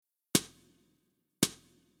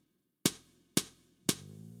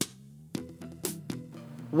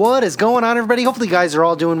What is going on, everybody? Hopefully you guys are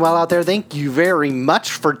all doing well out there. Thank you very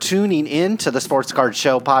much for tuning in to the Sports Card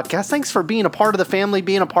Show podcast. Thanks for being a part of the family,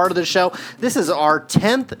 being a part of the show. This is our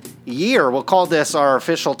 10th year. We'll call this our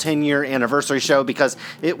official 10-year anniversary show because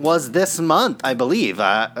it was this month, I believe.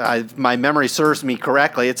 My memory serves me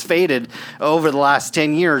correctly. It's faded over the last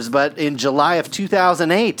 10 years, but in July of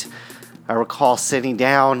 2008, I recall sitting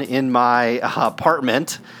down in my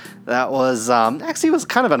apartment. That was, actually it was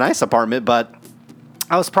kind of a nice apartment, but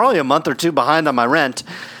I was probably a month or two behind on my rent,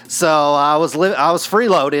 so I was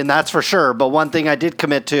freeloading, that's for sure. But one thing I did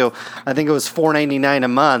commit to, I think it was $4.99 a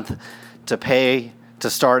month to pay to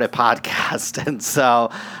start a podcast. And so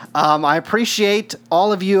I appreciate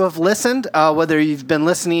all of you who have listened, whether you've been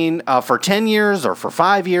listening for 10 years or for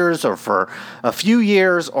 5 years or for a few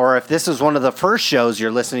years, or if this is one of the first shows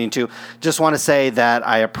you're listening to. Just want to say that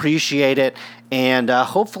I appreciate it. And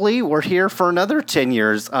hopefully we're here for another 10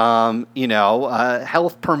 years,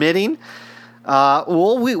 health permitting.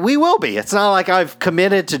 We will be. It's not like I've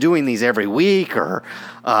committed to doing these every week or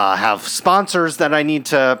have sponsors that I need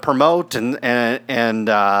to promote and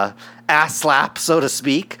ass slap, so to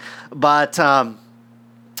speak. But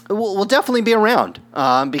we'll definitely be around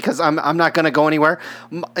because I'm not going to go anywhere.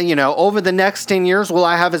 Over the next 10 years, will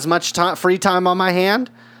I have as much free time on my hand?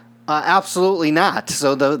 Absolutely not.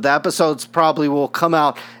 So the episodes probably will come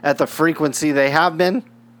out at the frequency they have been.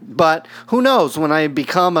 But who knows? When I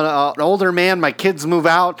become an older man, my kids move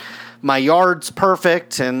out, my yard's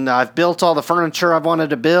perfect, and I've built all the furniture I've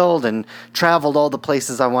wanted to build and traveled all the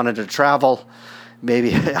places I wanted to travel,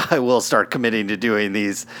 maybe I will start committing to doing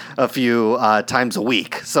these a few times a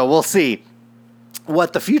week. So we'll see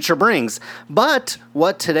what the future brings. But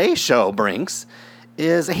what today's show brings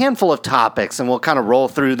is a handful of topics, and we'll kind of roll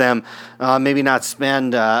through them, maybe not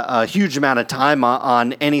spend a huge amount of time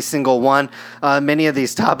on any single one. Many of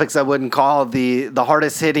these topics I wouldn't call the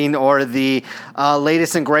hardest hitting or the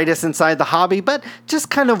latest and greatest inside the hobby, but just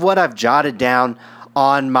kind of what I've jotted down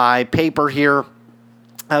on my paper here.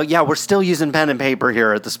 We're still using pen and paper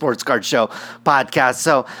here at the Sports Card Show podcast.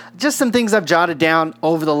 So just some things I've jotted down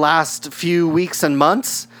over the last few weeks and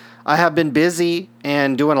months. I have been busy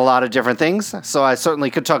and doing a lot of different things, so I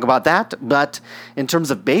certainly could talk about that. But in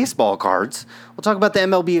terms of baseball cards, we'll talk about the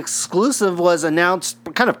MLB exclusive was announced,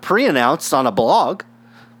 kind of pre-announced on a blog.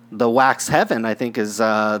 The Wax Heaven, I think, is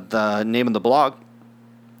the name of the blog.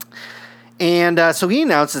 And so he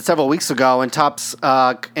announced it several weeks ago, and Topps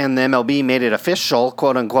and the MLB made it official,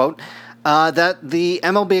 quote unquote, that the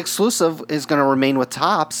MLB exclusive is going to remain with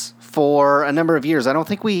Topps for a number of years. I don't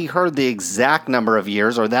think we heard the exact number of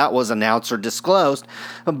years, or that was announced or disclosed,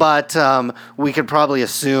 but we could probably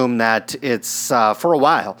assume that it's for a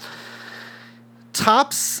while.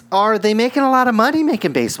 Topps, are they making a lot of money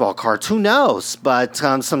making baseball cards? Who knows? But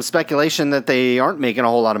some speculation that they aren't making a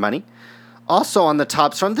whole lot of money. Also on the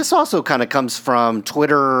Topps front, this also kind of comes from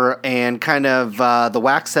Twitter and kind of the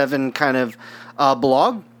Wax 7 kind of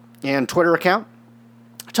blog and Twitter account.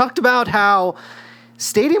 Talked about how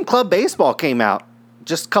Stadium Club Baseball came out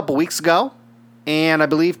just a couple weeks ago, and I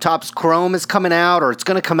believe Topps Chrome is coming out, or it's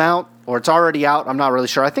going to come out, or it's already out. I'm not really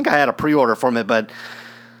sure. I think I had a pre-order from it, but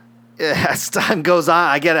as time goes on,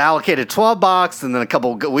 I get allocated 12 bucks, and then a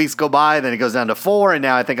couple weeks go by, then it goes down to 4, and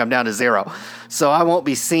now I think I'm down to 0. So I won't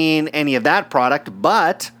be seeing any of that product,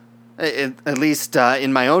 but at least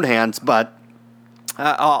in my own hands. But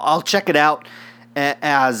I'll check it out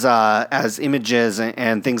as images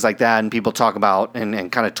and things like that, and people talk about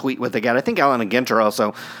and kind of tweet with it again. I think Alan and Ginter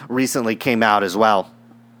also recently came out as well.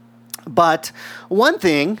 But one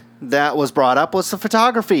thing that was brought up was the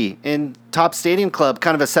photography in Topps Stadium Club,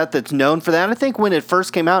 kind of a set that's known for that. I think when it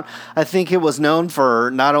first came out, I think it was known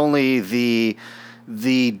for not only the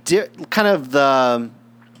kind of the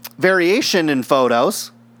variation in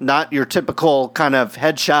photos, not your typical kind of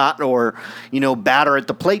headshot or, batter at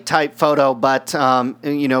the plate type photo, but,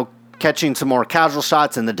 catching some more casual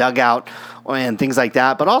shots in the dugout and things like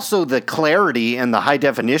that, but also the clarity and the high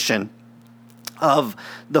definition of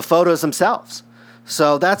the photos themselves.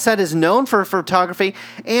 So that set is known for photography.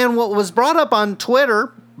 And what was brought up on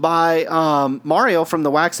Twitter by Mario from the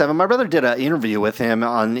Wax 7. My brother did an interview with him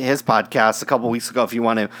on his podcast a couple weeks ago, if you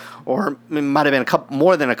want to, or it might have been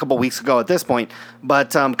more than a couple weeks ago at this point,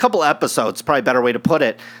 but a couple episodes, probably a better way to put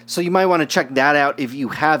it. So you might want to check that out if you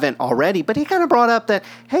haven't already. But he kind of brought up that,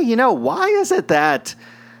 hey, why is it that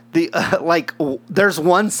there's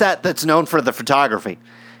one set that's known for the photography?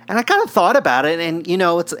 And I kind of thought about it, and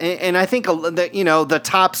I think the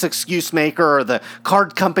Topps excuse maker or the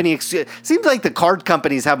card company seems like the card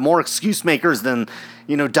companies have more excuse makers than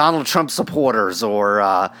Donald Trump supporters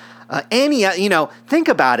or Think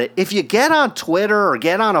about it. If you get on Twitter or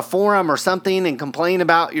get on a forum or something and complain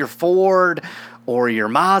about your Ford or your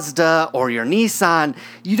Mazda or your Nissan,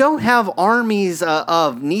 you don't have armies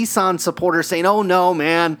of Nissan supporters saying, oh no,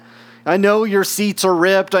 man, I know your seats are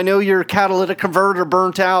ripped. I know your catalytic converter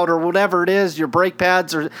burnt out or whatever it is. Your brake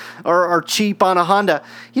pads are cheap on a Honda.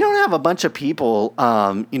 You don't have a bunch of people,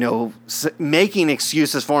 making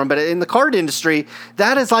excuses for them. But in the card industry,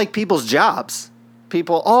 that is like people's jobs.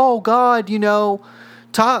 People, oh God,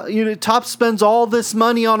 Top spends all this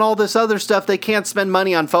money on all this other stuff. They can't spend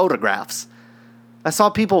money on photographs. I saw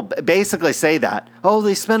people basically say that. Oh,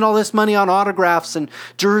 they spend all this money on autographs and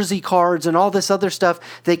jersey cards and all this other stuff.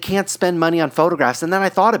 They can't spend money on photographs. And then I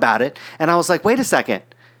thought about it, and I was like, wait a second.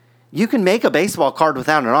 You can make a baseball card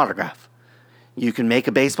without an autograph. You can make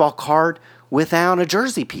a baseball card without a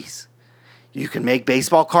jersey piece. You can make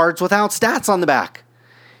baseball cards without stats on the back.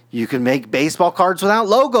 You can make baseball cards without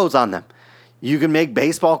logos on them. You can make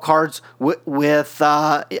baseball cards with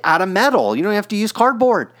out of metal. You don't have to use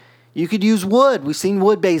cardboard. You could use wood. We've seen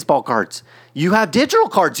wood baseball cards. You have digital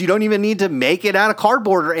cards. You don't even need to make it out of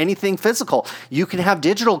cardboard or anything physical. You can have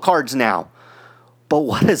digital cards now. But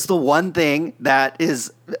what is the one thing that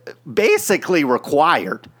is basically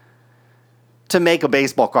required to make a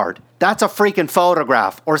baseball card? That's a freaking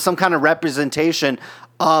photograph or some kind of representation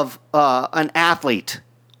of an athlete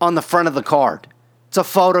on the front of the card. It's a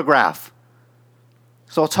photograph.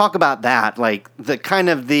 So I'll talk about that, like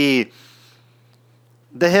the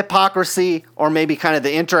hypocrisy, or maybe kind of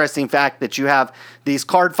the interesting fact that you have these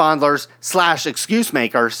card fondlers / excuse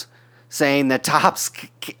makers saying that Topps,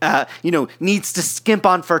 needs to skimp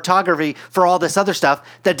on photography for all this other stuff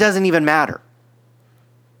that doesn't even matter.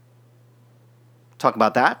 Talk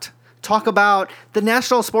about that. Talk about the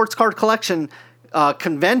National Sports Card Collection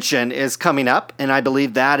convention is coming up, and I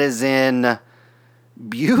believe that is in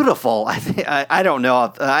beautiful. I don't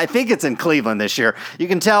know. I think it's in Cleveland this year. You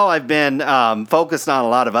can tell I've been focused on a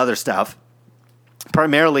lot of other stuff,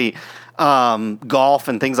 primarily golf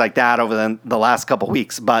and things like that over the last couple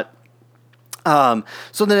weeks. But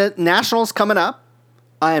so the Nationals coming up.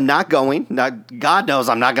 I am not going. God knows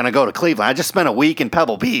I'm not going to go to Cleveland. I just spent a week in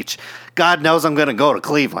Pebble Beach. God knows I'm going to go to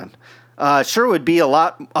Cleveland. Sure would be a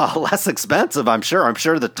lot less expensive, I'm sure. I'm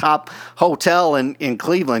sure the top hotel in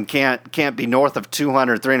Cleveland can't be north of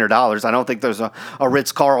 $200, $300. I don't think there's a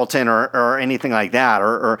Ritz-Carlton or anything like that.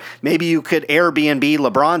 Or maybe you could Airbnb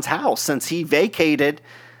LeBron's house since he vacated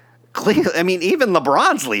Cleveland. I mean, even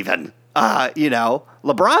LeBron's leaving.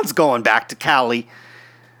 LeBron's going back to Cali.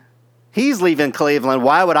 He's leaving Cleveland.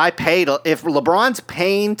 Why would I pay if LeBron's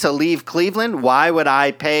paying to leave Cleveland, why would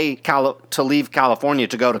I pay to leave California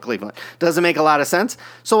to go to Cleveland? Doesn't make a lot of sense.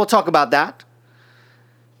 So we'll talk about that.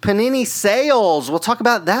 Panini sales. We'll talk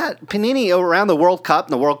about that. Panini around the World Cup.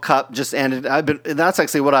 And the World Cup just ended. That's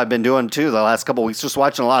actually what I've been doing too the last couple of weeks. Just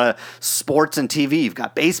watching a lot of sports and TV. You've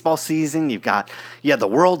got baseball season. You have the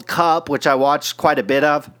World Cup, which I watched quite a bit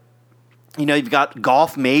of. You've got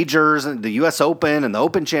golf majors and the U.S. Open and the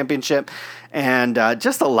Open Championship and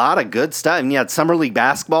just a lot of good stuff. And you had Summer League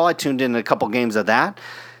basketball. I tuned in a couple games of that.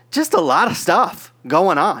 Just a lot of stuff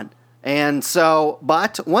going on. And so,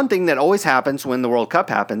 but one thing that always happens when the World Cup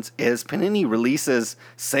happens is Panini releases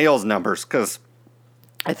sales numbers because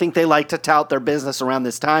I think they like to tout their business around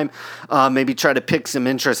this time, maybe try to pick some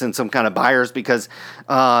interest in some kind of buyers because,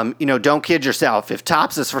 don't kid yourself. If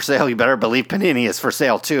Topps is for sale, you better believe Panini is for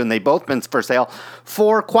sale too. And they've both been for sale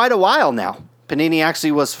for quite a while now. Panini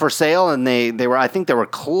actually was for sale and they were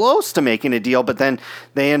close to making a deal, but then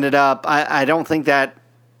they ended up, I don't think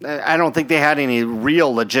they had any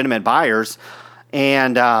real legitimate buyers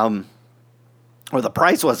and, or the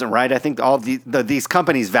price wasn't right. I think all these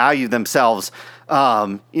companies value themselves,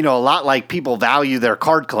 a lot like people value their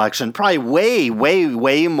card collection, probably way, way,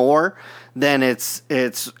 way more than it's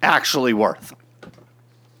actually worth.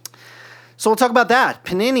 So we'll talk about that.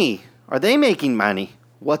 Panini, are they making money?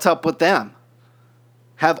 What's up with them?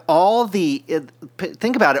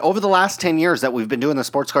 Think about it. Over the last 10 years that we've been doing the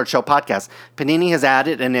Sports Card Show podcast, Panini has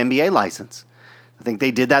added an NBA license. I think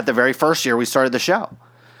they did that the very first year we started the show.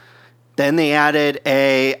 Then they added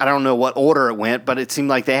I don't know what order it went, but it seemed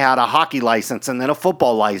like they had a hockey license and then a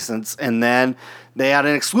football license. And then they had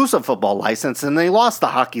an exclusive football license and they lost the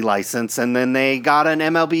hockey license. And then they got an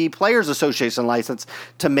MLB Players Association license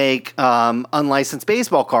to make unlicensed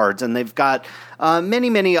baseball cards. And they've got many,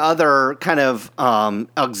 many other kind of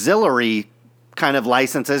auxiliary kind of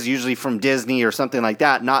licenses, usually from Disney or something like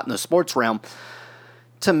that, not in the sports realm,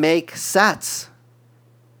 to make sets.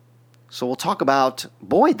 So we'll talk about,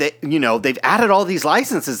 they've added all these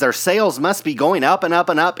licenses. Their sales must be going up and up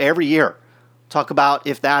and up every year. Talk about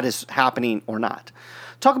if that is happening or not.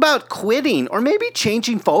 Talk about quitting or maybe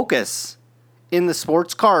changing focus in the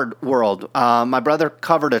sports card world. My brother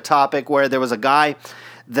covered a topic where there was a guy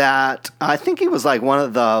that I think he was like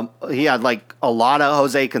he had like a lot of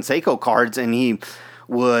Jose Canseco cards, and he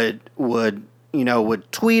would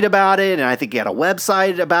tweet about it, and I think he had a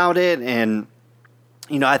website about it, and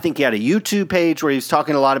I think he had a YouTube page where he was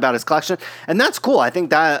talking a lot about his collection, and that's cool. I think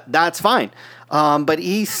that's fine. But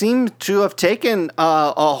he seemed to have taken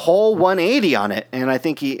a whole 180 on it, and I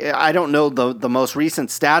think I don't know the most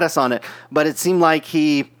recent status on it, but it seemed like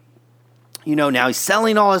he, now he's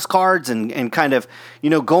selling all his cards and kind of,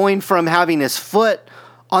 going from having his foot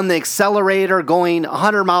on the accelerator going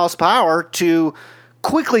 100 miles per hour to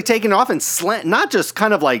quickly taking off and not just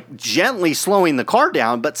kind of like gently slowing the car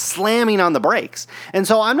down, but slamming on the brakes. And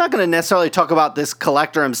so I'm not going to necessarily talk about this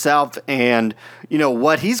collector himself and,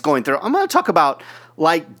 what he's going through. I'm going to talk about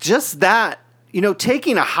like just that,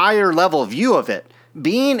 taking a higher level view of it,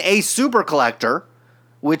 being a super collector,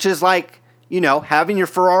 which is like, having your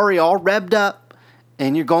Ferrari all revved up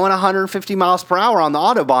and you're going 150 miles per hour on the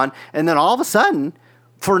Autobahn. And then all of a sudden,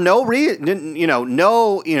 for no reason,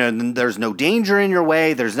 there's no danger in your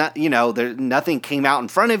way. There's not, nothing came out in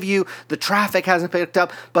front of you. The traffic hasn't picked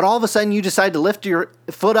up, but all of a sudden you decide to lift your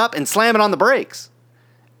foot up and slam it on the brakes.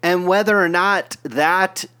 And whether or not you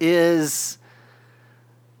have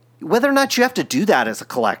to do that as a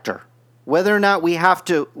collector, whether or not we have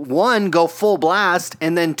to, one, go full blast,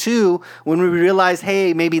 and then two, when we realize,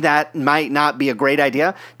 hey, maybe that might not be a great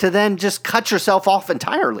idea, to then just cut yourself off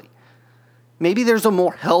entirely. Maybe there's a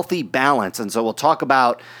more healthy balance. And so we'll talk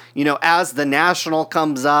about, as the National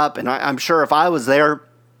comes up, and I'm sure if I was there,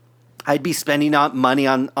 I'd be spending money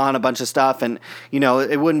on a bunch of stuff, and,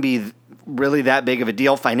 it wouldn't be really that big of a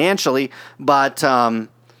deal financially, but,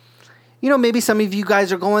 maybe some of you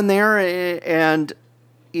guys are going there and,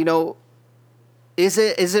 is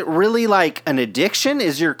it really like an addiction?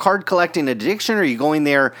 Is your card collecting addiction? Or are you going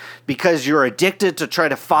there because you're addicted to try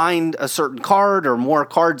to find a certain card or more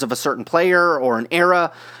cards of a certain player or an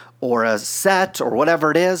era or a set or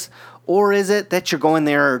whatever it is? Or is it that you're going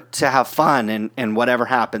there to have fun and whatever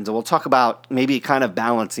happens? And we'll talk about maybe kind of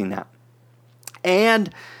balancing that.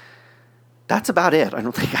 And that's about it. I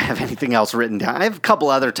don't think I have anything else written down. I have a couple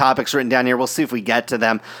other topics written down here. We'll see if we get to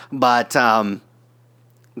them. But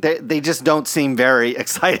they just don't seem very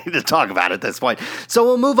exciting to talk about at this point. So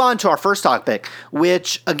we'll move on to our first topic,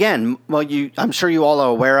 which, again, I'm sure you all are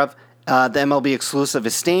aware of. The MLB exclusive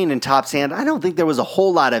is staying in Topps hand. I don't think there was a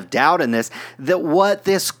whole lot of doubt in this, that what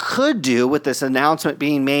this could do with this announcement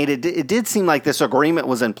being made. It did seem like this agreement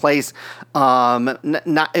was in place.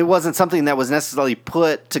 It wasn't something that was necessarily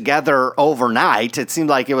put together overnight. It seemed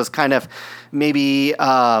like it was kind of maybe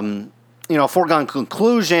a foregone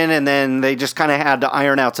conclusion, and then they just kind of had to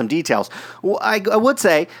iron out some details. Well, I would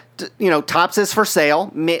say, Topps is for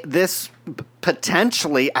sale. This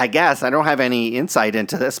potentially, I guess, I don't have any insight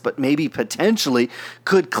into this, but maybe potentially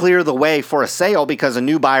could clear the way for a sale, because a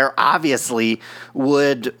new buyer obviously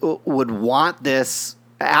would want this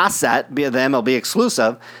asset, be the MLB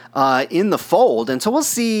exclusive, in the fold. And so we'll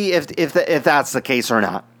see if that's the case or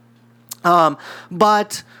not.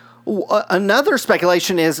 But another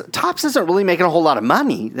speculation is Topps isn't really making a whole lot of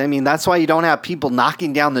money. I mean, that's why you don't have people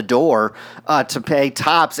knocking down the door to pay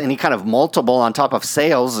Topps any kind of multiple on top of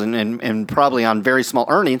sales and probably on very small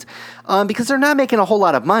earnings, because they're not making a whole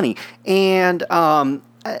lot of money. And I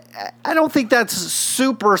don't think that's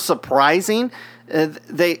super surprising.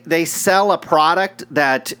 They sell a product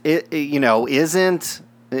that is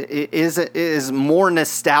more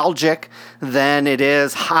nostalgic than it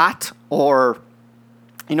is hot or.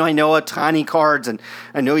 I know Ohtani cards, and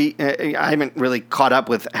I know I haven't really caught up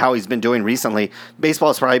with how he's been doing recently. Baseball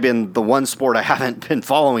has probably been the one sport I haven't been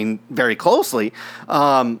following very closely.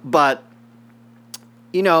 But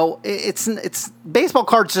it's baseball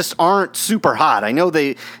cards just aren't super hot. I know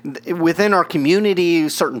within our community,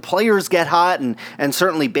 certain players get hot, and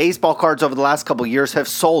certainly baseball cards over the last couple of years have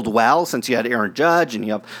sold well, since you had Aaron Judge and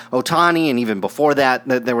you have Ohtani, and even before that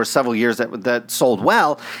there were several years that sold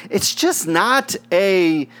well. It's just not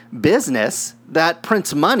a business that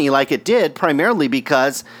prints money like it did, primarily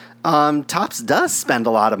because Topps does spend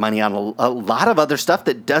a lot of money on a lot of other stuff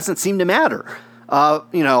that doesn't seem to matter.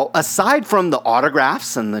 Aside from the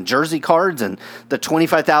autographs and the jersey cards and the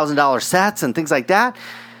 $25,000 sets and things like that,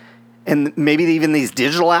 and maybe even these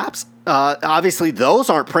digital apps, obviously those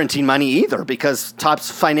aren't printing money either, because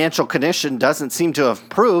Topps' financial condition doesn't seem to have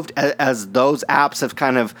improved as those apps have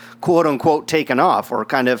kind of quote unquote taken off or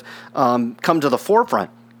kind of come to the forefront.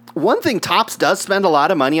 One thing Topps does spend a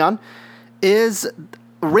lot of money on is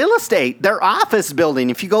real estate, their office building.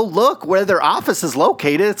 If you go look where their office is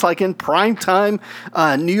located, it's like in prime time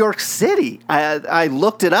New York City. I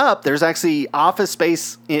looked it up. There's actually office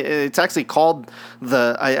space. It's actually called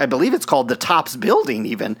I believe it's called the Tops Building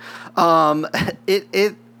even. The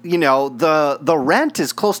rent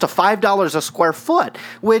is close to $5 a square foot,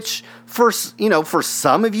 which for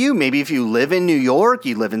some of you, maybe if you live in New York,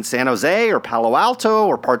 you live in San Jose or Palo Alto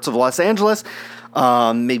or parts of Los Angeles,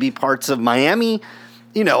 maybe parts of Miami,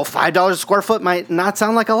 $5 a square foot might not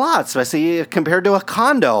sound like a lot, especially compared to a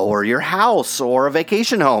condo or your house or a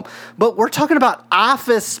vacation home. But we're talking about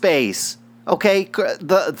office space. Okay,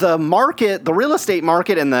 the market, the real estate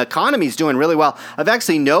market and the economy is doing really well. I've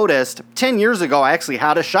actually noticed 10 years ago, I actually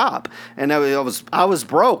had a shop and I was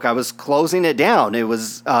broke. I was closing it down. It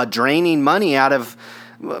was draining money out of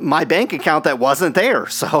my bank account that wasn't there.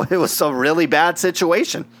 So it was a really bad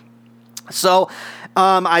situation. So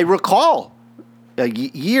I recall a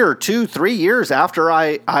year, 2, 3 years after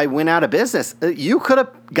I went out of business, you could have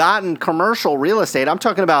gotten commercial real estate. I'm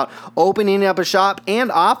talking about opening up a shop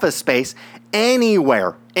and office space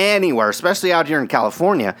anywhere, especially out here in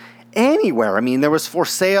California, anywhere. I mean, there was for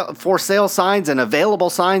sale signs and available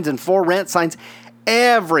signs and for rent signs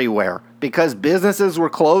everywhere because businesses were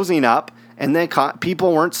closing up and then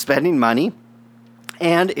people weren't spending money.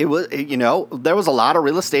 And it was, there was a lot of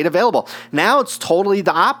real estate available. Now it's totally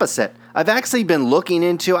the opposite. I've actually been looking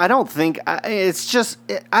into, I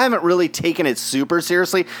haven't really taken it super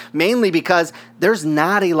seriously, mainly because there's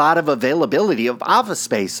not a lot of availability of office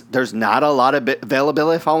space. There's not a lot of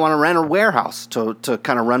availability if I want to rent a warehouse to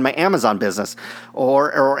kind of run my Amazon business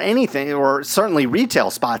or anything, or certainly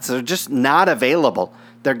retail spots. They're just not available.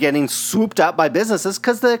 They're getting swooped up by businesses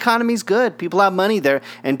because the economy's good. People have money there,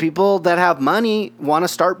 and people that have money want to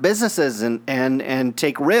start businesses and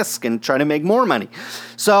take risk and try to make more money.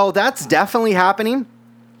 So that's definitely happening.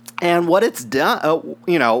 And what it's done,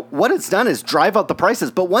 is drive up the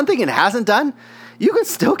prices. But one thing it hasn't done, you can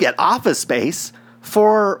still get office space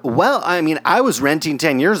I was renting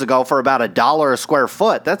 10 years ago for about $1 a square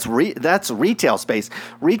foot. That's retail space.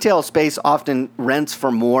 Retail space often rents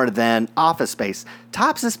for more than office space.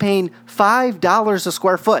 Tops is paying $5 a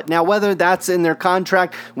square foot. Now, whether that's in their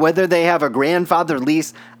contract, whether they have a grandfather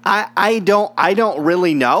lease, I don't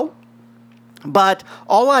really know. But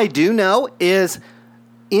all I do know is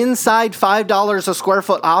inside $5 a square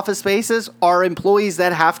foot office spaces are employees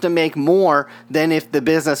that have to make more than if the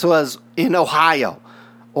business was in Ohio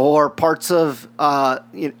or parts of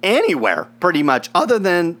anywhere, pretty much, other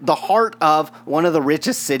than the heart of one of the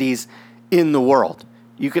richest cities in the world.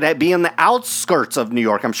 You could be in the outskirts of New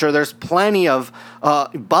York. I'm sure there's plenty of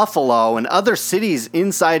Buffalo and other cities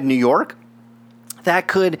inside New York that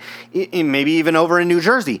could, maybe even over in New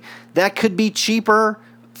Jersey, that could be cheaper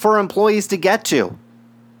for employees to get to.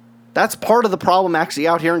 That's part of the problem actually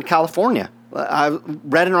out here in California. I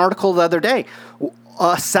read an article the other day.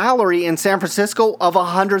 A salary in San Francisco of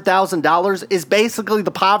 $100,000 is basically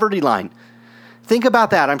the poverty line. Think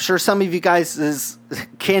about that. I'm sure some of you guys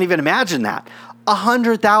can't even imagine that.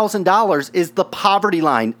 $100,000 is the poverty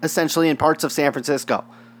line essentially in parts of San Francisco.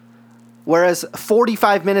 Whereas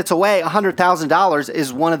 45 minutes away, $100,000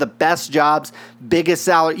 is one of the best jobs, biggest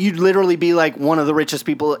salary. You'd literally be like one of the richest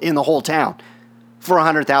people in the whole town for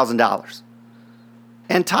 $100,000.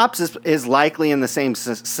 And Tops is likely in the same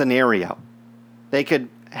scenario. They could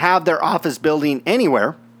have their office building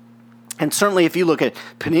anywhere. And certainly if you look at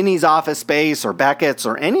Panini's office space or Beckett's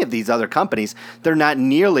or any of these other companies, they're not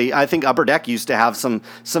nearly, I think Upper Deck used to have some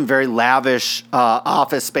very lavish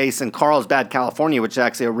office space in Carlsbad, California, which is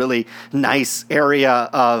actually a really nice area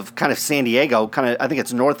of kind of San Diego, I think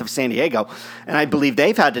it's north of San Diego. And I believe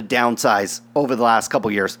they've had to downsize over the last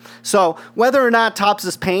couple years. So whether or not Tops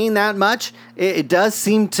is paying that much, it does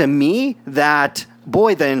seem to me that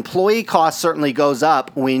boy, the employee cost certainly goes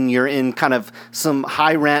up when you're in kind of some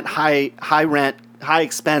high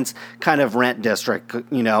expense kind of rent district,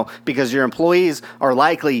 because your employees are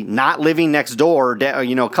likely not living next door,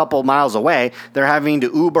 a couple miles away. They're having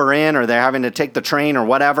to Uber in or they're having to take the train or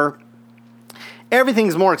whatever.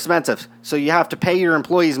 Everything's more expensive. So you have to pay your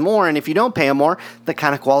employees more. And if you don't pay them more, the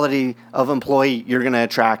kind of quality of employee you're going to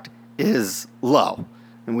attract is low.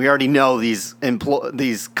 And we already know these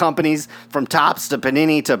companies from Tops to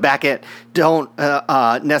Panini to Beckett don't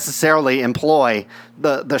necessarily employ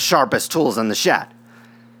the sharpest tools in the shed.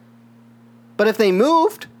 But if they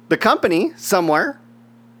moved the company somewhere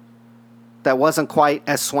that wasn't quite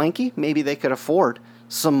as swanky, maybe they could afford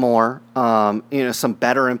some more, some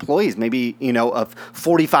better employees. Maybe, a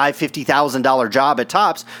 $45,000, $50,000 job at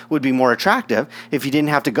Topps would be more attractive if you didn't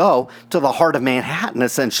have to go to the heart of Manhattan,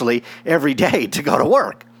 essentially, every day to go to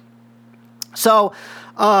work. So,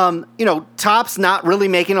 Topps not really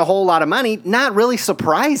making a whole lot of money, not really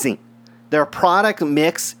surprising. Their product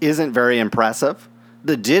mix isn't very impressive.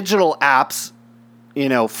 The digital apps,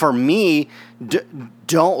 for me,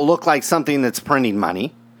 don't look like something that's printing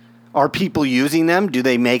money. Are people using them? Do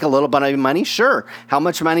they make a little bit of money? Sure. How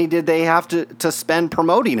much money did they have to spend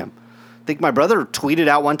promoting them? I think my brother tweeted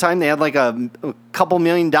out one time they had like a couple $1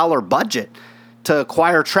 million budget to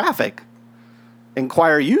acquire traffic,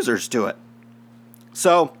 acquire users to it.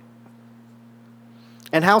 So,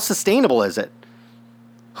 and how sustainable is it?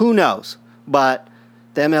 Who knows? But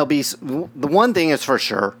the one thing is for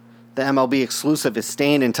sure, the MLB exclusive is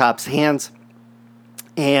staying in Topps' hands.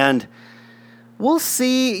 And we'll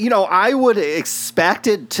see. I would expect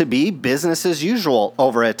it to be business as usual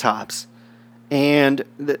over at Topps. And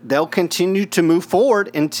they'll continue to move forward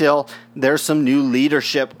until there's some new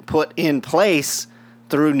leadership put in place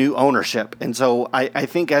through new ownership. And so I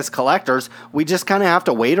think as collectors, we just kind of have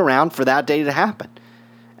to wait around for that day to happen.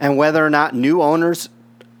 And whether or not new owners,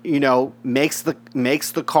 makes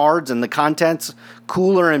the cards and the contents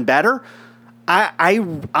cooler and better, I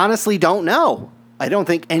honestly don't know. I don't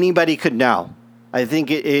think anybody could know. I think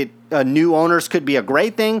new owners could be a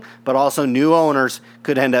great thing, but also new owners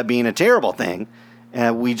could end up being a terrible thing.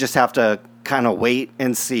 And we just have to kind of wait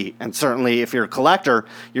and see. And certainly if you're a collector,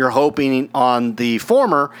 you're hoping on the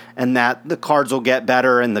former and that the cards will get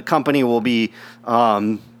better and the company will be,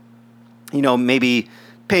 maybe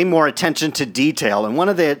pay more attention to detail. And one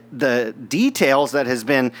of the details that has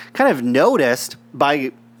been kind of noticed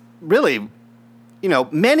by really,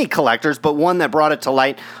 many collectors, but one that brought it to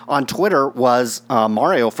light on Twitter was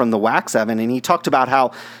Mario from the Wax Oven. And he talked about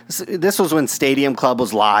how this was when Stadium Club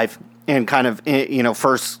was live and kind of,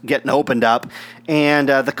 first getting opened up. And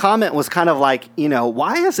the comment was kind of like,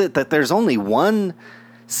 why is it that there's only one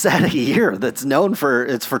set a year that's known for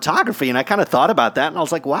its photography? And I kind of thought about that and I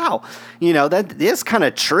was like, wow, that is kind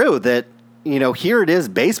of true that, here it is,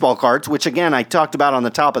 baseball cards, which again, I talked about on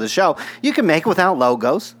the top of the show. You can make without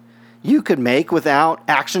logos. You could make without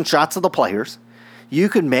action shots of the players. You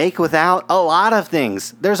could make without a lot of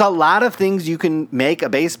things. There's a lot of things you can make a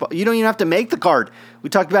baseball. You don't even have to make the card. We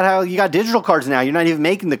talked about how you got digital cards now. You're not even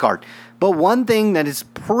making the card. But one thing that is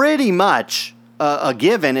pretty much a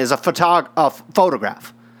given is a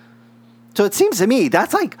photograph. So it seems to me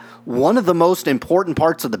that's like one of the most important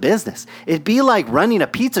parts of the business. It'd be like running a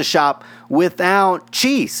pizza shop without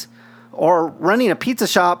cheese or running a pizza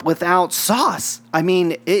shop without sauce. I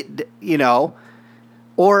mean,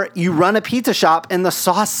 or you run a pizza shop and the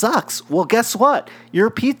sauce sucks. Well, guess what? Your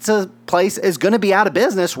pizza place is going to be out of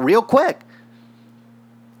business real quick.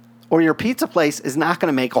 Or your pizza place is not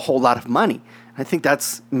going to make a whole lot of money. I think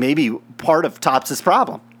that's maybe part of Topps'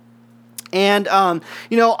 problem. And,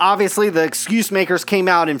 obviously the excuse makers came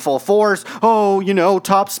out in full force. Oh,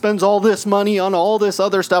 Topps spends all this money on all this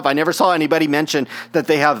other stuff. I never saw anybody mention that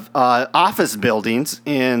they have office buildings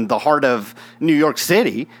in the heart of New York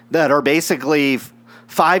City that are basically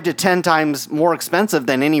 5 to 10 times more expensive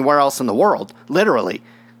than anywhere else in the world, literally.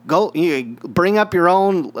 Go bring up your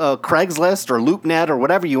own Craigslist or LoopNet or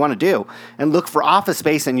whatever you want to do and look for office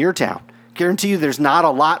space in your town. Guarantee you there's not a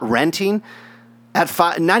lot renting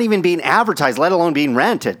at not even being advertised, let alone being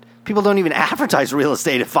rented. People don't even advertise real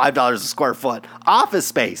estate at $5 a square foot. Office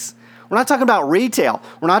space. We're not talking about retail.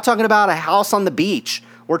 We're not talking about a house on the beach.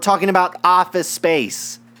 We're talking about office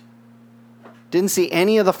space. Didn't see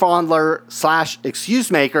any of the fondler /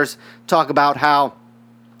 excuse makers talk about how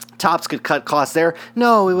Topps could cut costs there.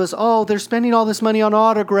 No, it was, they're spending all this money on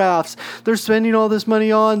autographs. They're spending all this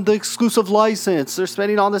money on the exclusive license. They're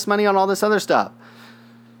spending all this money on all this other stuff.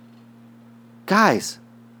 Guys,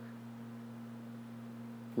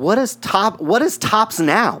 what is Topps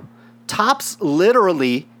now? Topps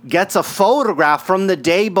literally gets a photograph from the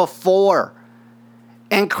day before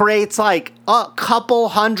and creates like a couple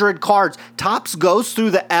hundred cards. Topps goes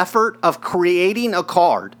through the effort of creating a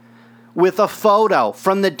card with a photo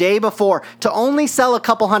from the day before to only sell a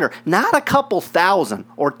couple hundred, not a couple thousand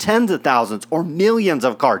or tens of thousands or millions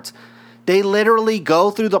of cards. They literally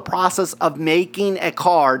go through the process of making a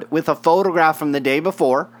card with a photograph from the day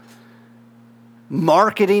before,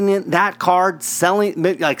 marketing that card,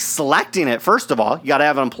 selecting it. First of all, you got to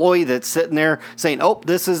have an employee that's sitting there saying,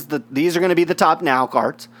 these are going to be the top now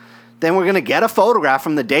cards. Then we're going to get a photograph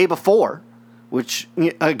from the day before, which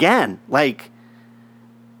again,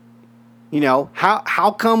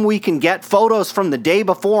 how come we can get photos from the day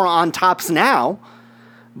before on Topps now,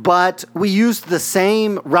 but we used the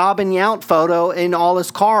same Robin Yount photo in all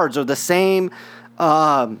his cards, or the same,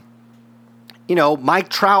 Mike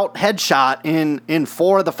Trout headshot in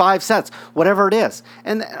 4 of the 5 sets, whatever it is.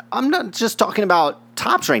 And I'm not just talking about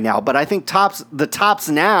Topps right now, but I think the Topps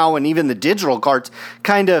now and even the digital cards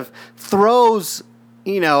kind of throws,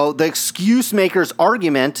 the excuse maker's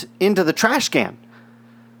argument into the trash can.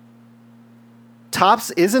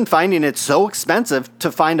 Topps isn't finding it so expensive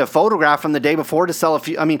to find a photograph from the day before to sell a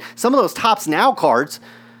few. I mean, some of those Topps Now cards,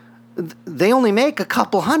 they only make a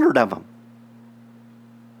couple hundred of them.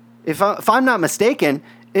 If I'm not mistaken,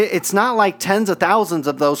 it's not like tens of thousands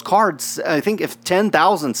of those cards. I think if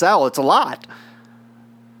 10,000 sell, it's a lot.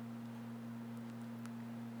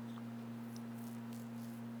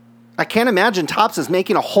 I can't imagine Topps is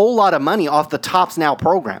making a whole lot of money off the Topps Now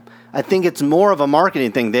program. I think it's more of a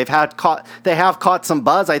marketing thing. They have caught some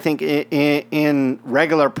buzz, I think, in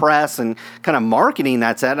regular press and kind of marketing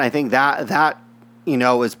that set. And I think that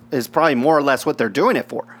is probably more or less what they're doing it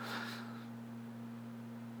for.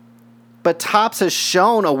 But Topps has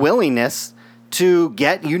shown a willingness to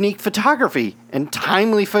get unique photography and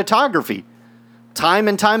timely photography time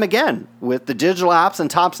and time again with the digital apps and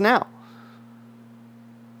Topps Now.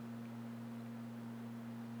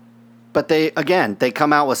 But they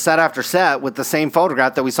come out with set after set with the same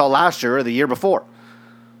photograph that we saw last year or the year before.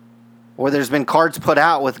 Or there's been cards put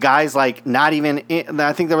out with guys like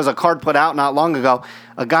I think there was a card put out not long ago,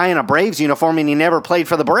 a guy in a Braves uniform, and he never played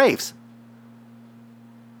for the Braves.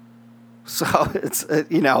 So it's,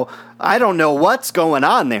 I don't know what's going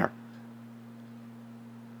on there.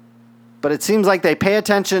 But it seems like they pay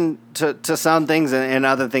attention to some things and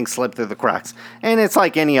other things slip through the cracks. And it's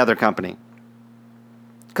like any other company.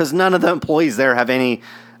 Because none of the employees there have any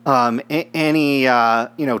ties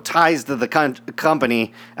to the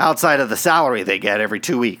company outside of the salary they get every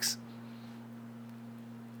 2 weeks.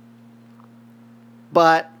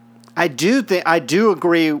 But I do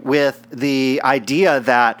agree with the idea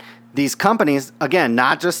that these companies, again,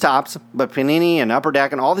 not just Topps, but Panini and Upper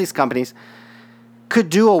Deck and all these companies, could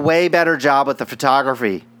do a way better job with the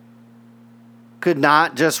photography. Could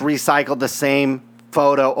not just recycle the same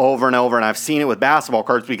photo over and over. And I've seen it with basketball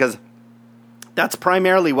cards because that's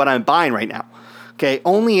primarily what I'm buying right now. Okay,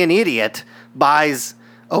 only an idiot buys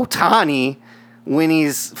Ohtani when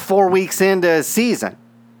he's 4 weeks into his season.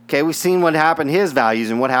 Okay, we've seen what happened to his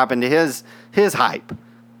values and what happened to his hype.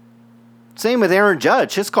 Same with Aaron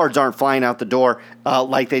Judge. His cards aren't flying out the door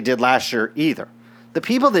like they did last year either. The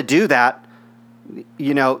people that do that,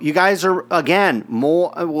 you guys are, again,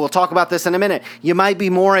 more, we'll talk about this in a minute, you might be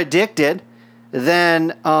more addicted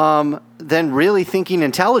than really thinking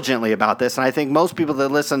intelligently about this. And I think most people that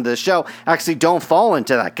listen to this show actually don't fall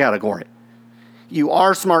into that category. You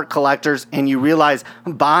are smart collectors, and you realize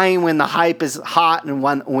buying when the hype is hot and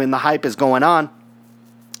when the hype is going on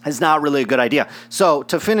is not really a good idea. So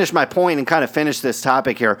to finish my point and kind of finish this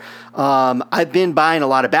topic here, I've been buying a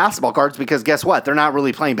lot of basketball cards because guess what? They're not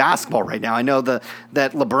really playing basketball right now. I know that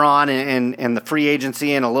LeBron and the free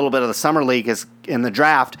agency and a little bit of the summer league is in the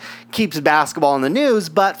draft keeps basketball in the news,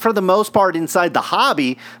 but for the most part inside the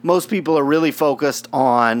hobby, most people are really focused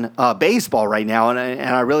on baseball right now.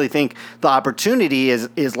 And I really think the opportunity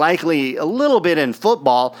is likely a little bit in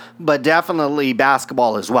football, but definitely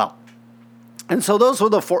basketball as well. And so those were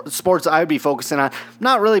the sports I would be focusing on.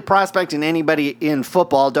 Not really prospecting anybody in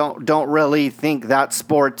football. Don't really think that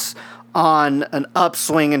sport's on an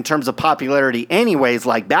upswing in terms of popularity anyways,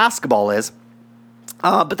 like basketball is.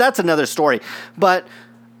 But that's another story. But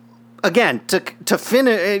again, to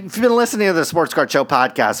finish, if you've been listening to the Sports Card Show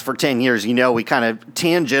podcast for 10 years, we kind of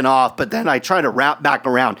tangent off, but then I try to wrap back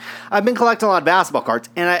around. I've been collecting a lot of basketball cards,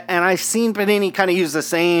 and I've seen Panini kind of use the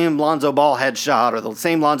same Lonzo Ball headshot or the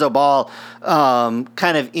same Lonzo Ball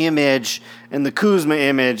kind of image and the Kuzma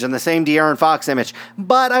image and the same De'Aaron Fox image.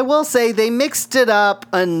 But I will say they mixed it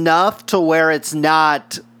up enough to where it's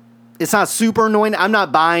not super annoying. I'm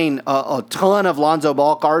not buying a ton of Lonzo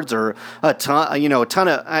Ball cards or a ton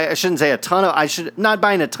of, I shouldn't say a ton of, not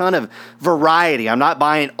buying a ton of variety. I'm not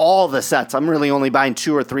buying all the sets. I'm really only buying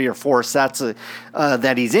 2 or 3 or 4 sets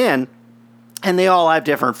that he's in. And they all have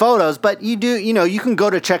different photos, but you can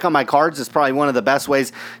go to check on my cards. It's probably one of the best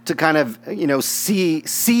ways to kind of,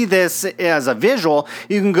 see this as a visual.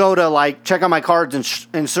 You can go to check on my cards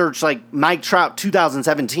and search Mike Trout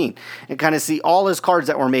 2017 and kind of see all his cards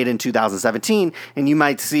that were made in 2017. And you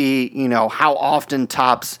might see, how often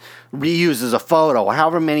Topps reuses a photo, or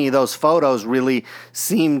however many of those photos really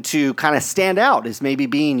seem to kind of stand out as maybe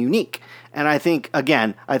being unique. And I think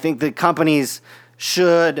the companies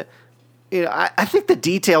should I think the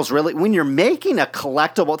details really, when you're making a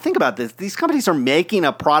collectible, think about this. These companies are making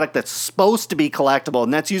a product that's supposed to be collectible.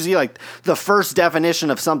 And that's usually like the first definition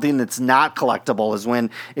of something that's not collectible is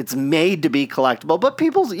when it's made to be collectible. But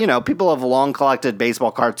people have long collected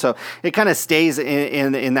baseball cards. So it kind of stays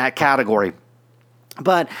in that category.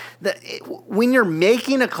 But when you're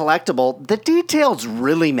making a collectible, the details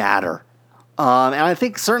really matter. And I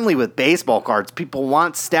think certainly with baseball cards, people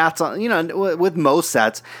want stats on, with most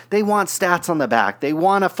sets, they want stats on the back. They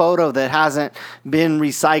want a photo that hasn't been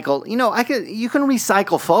recycled. You can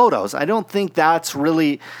recycle photos. I don't think that's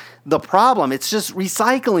really the problem. It's just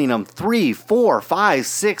recycling them 3, 4, 5,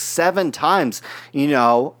 6, 7 times.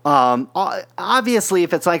 Obviously,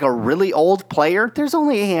 if it's like a really old player, there's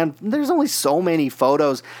only so many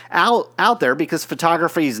photos out there because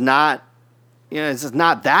photography is not. It's just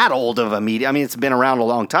not that old of a medium. I mean, it's been around a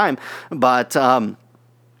long time, but,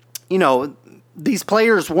 these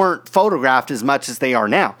players weren't photographed as much as they are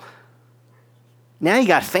now. Now you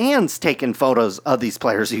got fans taking photos of these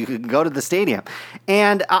players. You can go to the stadium.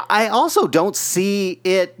 And I also don't see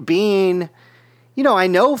it being, I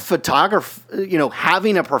know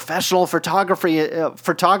having a professional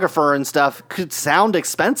photographer and stuff could sound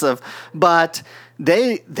expensive, but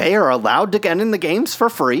they are allowed to get in the games for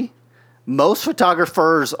free. Most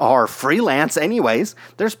photographers are freelance anyways.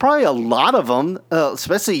 There's probably a lot of them,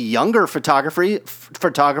 especially younger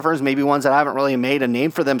photographers, maybe ones that haven't really made a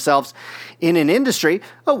name for themselves in an industry,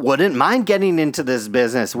 wouldn't mind getting into this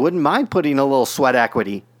business, wouldn't mind putting a little sweat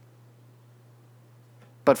equity.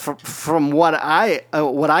 But from what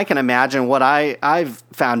I can imagine, what I've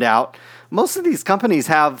found out, most of these companies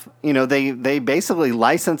have, they basically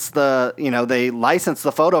license the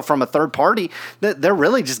photo from a third party. They're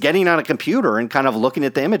really just getting on a computer and kind of looking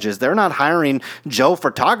at the images. They're not hiring Joe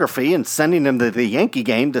Photography and sending them to the Yankee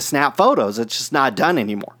game to snap photos. It's just not done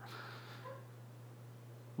anymore.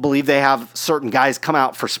 Believe they have certain guys come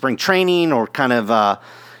out for spring training or kind of,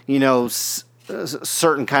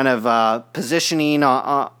 certain kind of positioning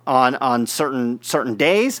on certain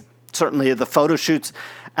days. Certainly the photo shoots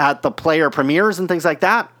at the player premieres and things like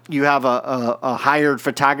that, you have a hired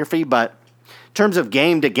photography. But in terms of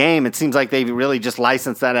game to game, it seems like they really just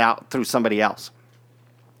license that out through somebody else.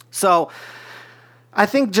 So I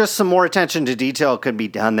think just some more attention to detail could be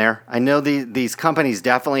done there. I know these companies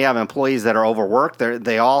definitely have employees that are overworked.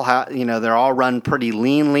 They're all run pretty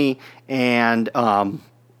leanly, and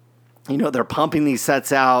they're pumping these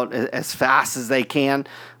sets out as fast as they can.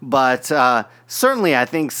 But certainly, I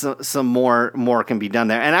think some more can be done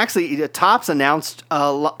there. And actually, Topps announced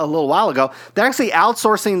a little while ago they're actually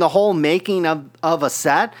outsourcing the whole making of a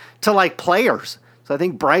set to like players. So I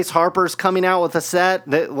think Bryce Harper's coming out with a set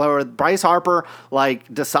where Bryce Harper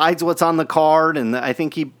decides what's on the card, and I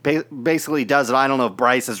think he basically does it. I don't know if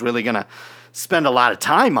Bryce is really going to spend a lot of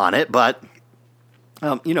time on it, but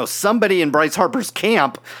somebody in Bryce Harper's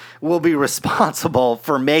camp will be responsible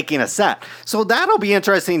for making a set. So that'll be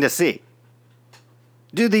interesting to see.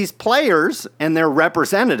 Do these players and their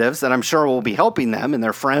representatives, that I'm sure will be helping them, and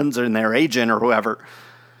their friends and their agent or whoever,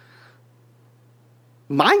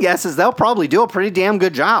 my guess is they'll probably do a pretty damn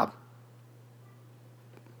good job.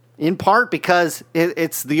 In part because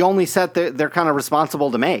it's the only set that they're kind of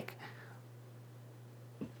responsible to make.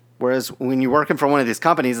 Whereas when you're working for one of these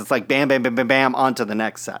companies, it's like bam, bam, bam, bam, bam, on to the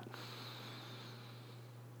next set.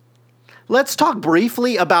 Let's talk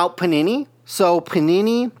briefly about Panini. So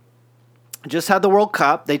Panini just had the World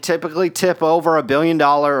Cup. They typically tip over $1 billion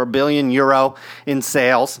or €1 billion in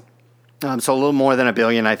sales. So a little more than $1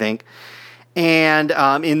 billion, I think. And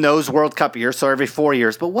in those World Cup years, so every 4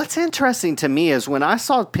 years. But what's interesting to me is when I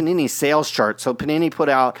saw Panini's sales chart, so Panini put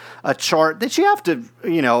out a chart that you have to,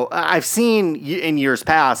 I've seen in years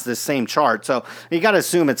past this same chart, so you got to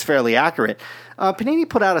assume it's fairly accurate. Panini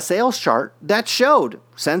put out a sales chart that showed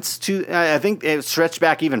I think it stretched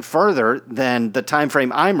back even further than the time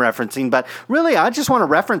frame I'm referencing, but really I just want to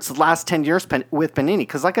reference the last 10 years with Panini,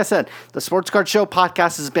 because like I said, the Sports Card Show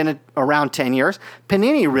podcast has been around 10 years.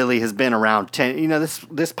 Panini really has been around 10.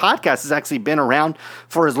 This podcast has actually been around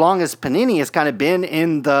for as long as Panini has kind of been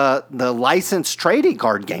in the licensed trading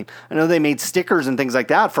card game. I know they made stickers and things like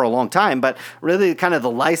that for a long time, but really kind of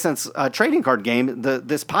the licensed trading card game,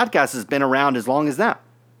 this podcast has been around as long as that.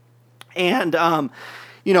 And,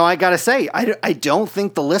 I got to say, I don't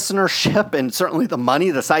think the listenership and certainly the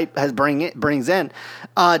money the site brings in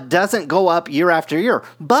doesn't go up year after year.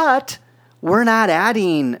 But we're not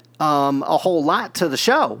adding a whole lot to the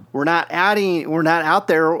show. We're not out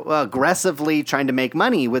there aggressively trying to make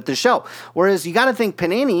money with the show. Whereas you got to think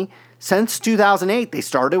Panini Since 2008, they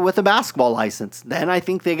started with a basketball license. Then I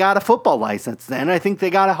think they got a football license. Then I think they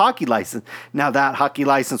got a hockey license. Now that hockey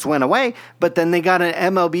license went away, but then they got an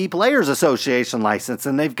MLB Players Association license,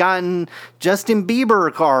 and they've gotten Justin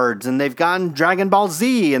Bieber cards, and they've gotten Dragon Ball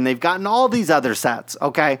Z, and they've gotten all these other sets,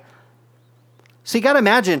 okay? So you got to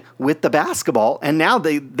imagine with the basketball, and now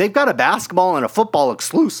they've got a basketball and a football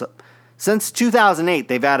exclusive. Since 2008,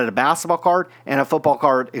 they've added a basketball card and a football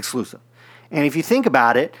card exclusive. And if you think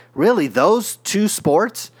about it, really, those two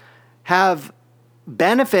sports have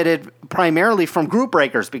benefited primarily from group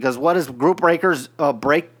breakers, because what does group breakers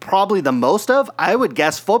break probably the most of? I would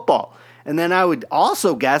guess football. And then I would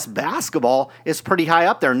also guess basketball is pretty high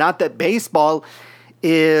up there. Not that baseball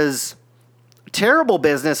is terrible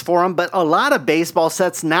business for them, but a lot of baseball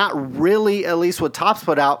sets not really, at least what Topps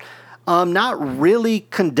put out, not really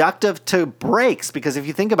conductive to breaks, because if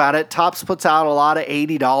you think about it, Topps puts out a lot of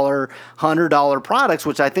 $80, $100 products,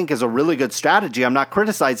 which I think is a really good strategy. I'm not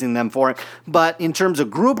criticizing them for it, but in terms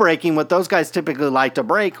of group breaking, what those guys typically like to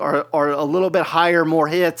break are a little bit higher, more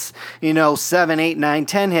hits, 7, 8, 9,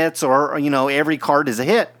 10 hits, or, every card is a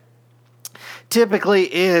hit.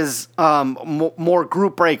 Typically is more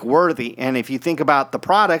group break worthy. And if you think about the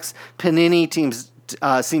products, Panini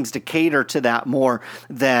seems to cater to that more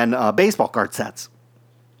than baseball card sets.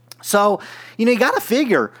 So, you got to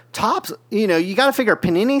figure Topps, you got to figure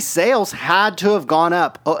Panini sales had to have gone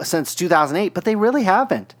up since 2008, but they really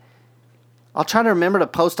haven't. I'll try to remember to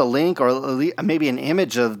post a link or maybe an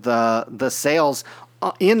image of the sales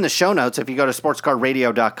in the show notes. If you go to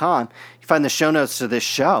sportscardradio.com, you find the show notes to this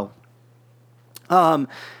show. The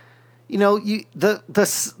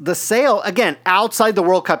sale, again, outside the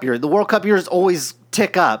World Cup year, the World Cup years always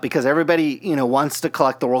tick up because everybody, wants to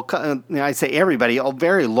collect the World Cup. I say everybody, a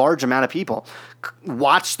very large amount of people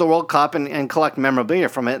watch the World Cup and collect memorabilia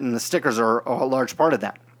from it, and the stickers are a large part of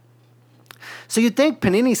that. So you'd think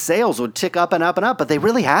Panini sales would tick up and up and up, but they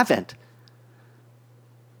really haven't.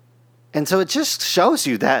 And so it just shows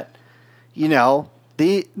you that,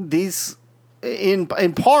 these in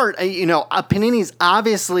part, Panini's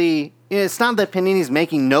obviously, it's not that Panini's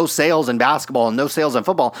making no sales in basketball and no sales in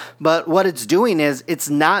football, but what it's doing is it's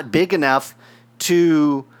not big enough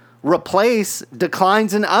to replace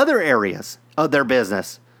declines in other areas of their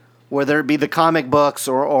business, whether it be the comic books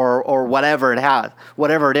or whatever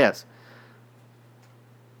it is.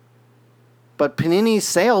 But Panini's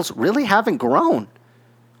sales really haven't grown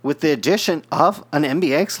with the addition of an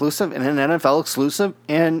NBA exclusive and an NFL exclusive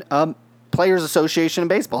and Players Association in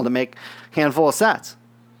baseball to make a handful of sets.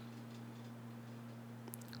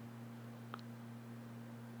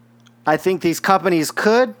 I think these companies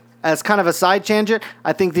could, as kind of a side tangent,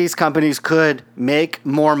 I think these companies could make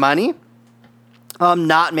more money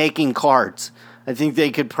not making cards. I think they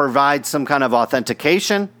could provide some kind of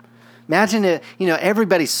authentication. Imagine it,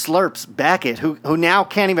 everybody slurps Beckett, who now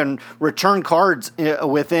can't even return cards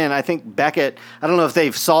within, I think Beckett, I don't know if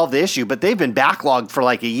they've solved the issue, but they've been backlogged for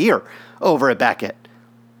like a year over at Beckett.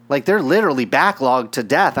 Like they're literally backlogged to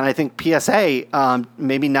death. And I think PSA,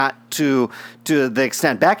 maybe not to the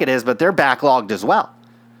extent Beckett is, but they're backlogged as well.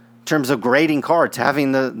 In terms of grading cards,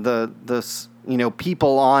 having the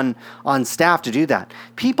people on staff to do that.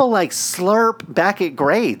 People like slurp Beckett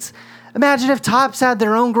grades. Imagine if Topps had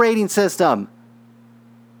their own grading system.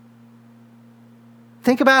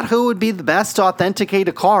 Think about who would be the best to authenticate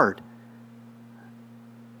a card.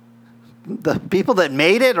 The people that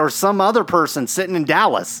made it or some other person sitting in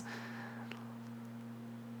Dallas.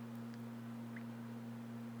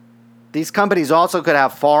 These companies also could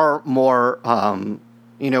have far more,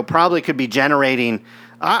 probably could be generating,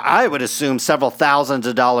 I would assume, several thousands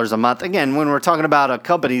of dollars a month. Again, when we're talking about a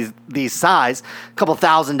company this size, a couple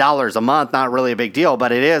 $1,000s a month, not really a big deal,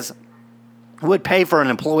 but it would pay for an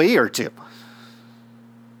employee or two.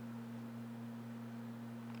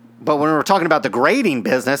 But when we're talking about the grading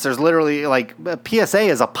business, there's literally like PSA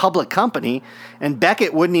is a public company, and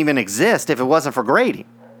Beckett wouldn't even exist if it wasn't for grading.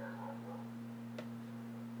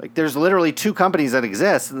 Like there's literally two companies that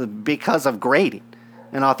exist because of grading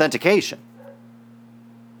and authentication.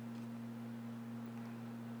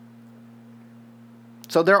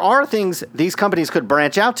 So there are things these companies could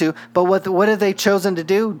branch out to, but what have they chosen to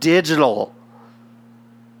do? Digital.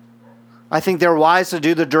 I think they're wise to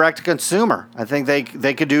do the direct-to-consumer. I think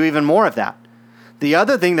they could do even more of that. The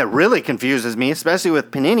other thing that really confuses me, especially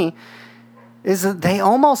with Panini, is that they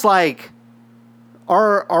almost like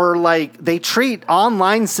are like they treat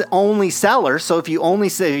online only sellers. So if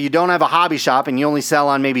you don't have a hobby shop and you only sell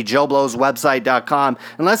on maybe JoeBlowsWebsite.com,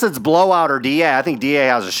 unless it's Blowout or DA, I think DA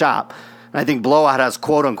has a shop. I think Blowout has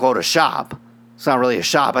quote unquote a shop. It's not really a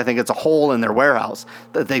shop. I think it's a hole in their warehouse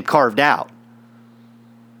that they've carved out.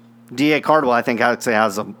 D.A. Cardwell, I think, actually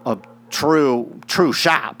has a true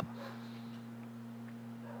shop.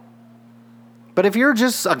 But if you're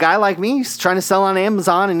just a guy like me trying to sell on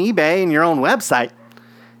Amazon and eBay and your own website,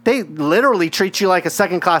 they literally treat you like a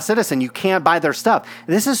second-class citizen. You can't buy their stuff.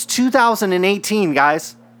 This is 2018,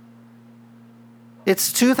 guys.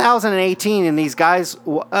 It's 2018, and these guys,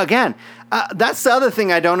 again, that's the other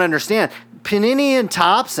thing I don't understand. Panini and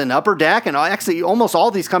Topps and Upper Deck and actually almost all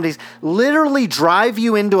these companies literally drive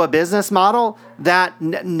you into a business model that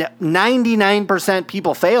 99%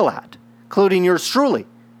 people fail at, including yours truly.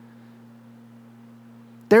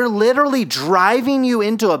 They're literally driving you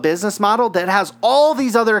into a business model that has all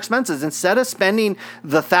these other expenses. Instead of spending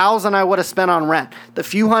the $1,000 I would have spent on rent, the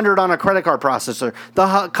few hundred on a credit card processor,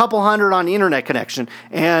 the couple hundred on internet connection,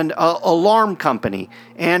 and alarm company,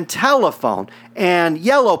 and telephone, and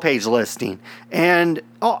Yellow Page listing, and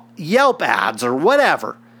Yelp ads or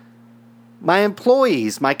whatever. My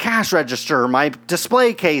employees, my cash register, my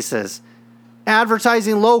display cases,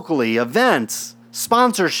 advertising locally, events,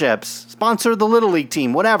 sponsorships, sponsor the Little League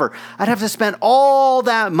team, whatever. I'd have to spend all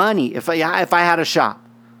that money if I had a shop.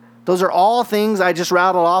 Those are all things I just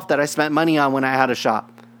rattled off that I spent money on when I had a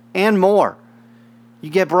shop. And more. You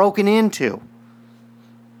get broken into.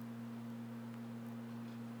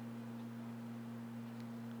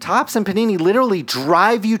 Topps and Panini literally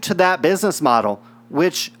drive you to that business model,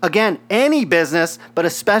 which, again, any business, but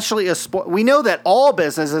especially a sport. We know that all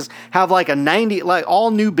businesses have like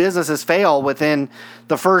all new businesses fail within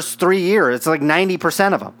the first 3 years. It's like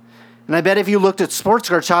 90% of them. And I bet if you looked at sports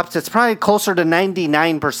card shops, it's probably closer to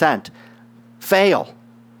 99% fail.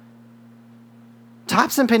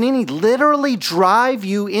 Topps and Panini literally drive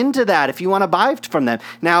you into that if you want to buy from them.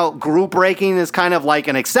 Now, group breaking is kind of like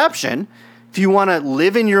an exception. If you want to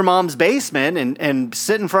live in your mom's basement and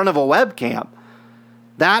sit in front of a webcam,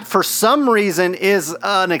 that, for some reason, is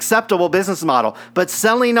an acceptable business model. But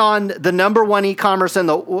selling on the number one e-commerce in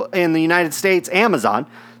the United States, Amazon,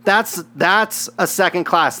 that's a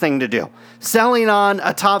second-class thing to do. Selling on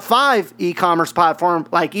a top 5 e-commerce platform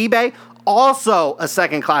like eBay, also a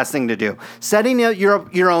second-class thing to do. Setting up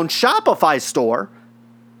your own Shopify store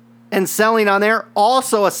and selling on there,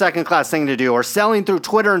 also a second-class thing to do. Or selling through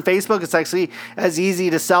Twitter and Facebook, it's actually as easy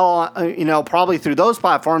to sell, probably through those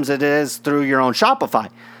platforms as it is through your own Shopify.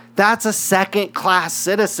 That's a second-class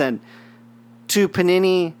citizen to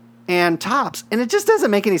Panini and Topps, and it just doesn't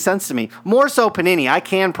make any sense to me. More so Panini. I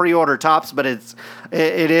can pre-order Topps, but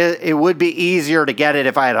it would be easier to get it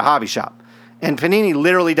if I had a hobby shop. And Panini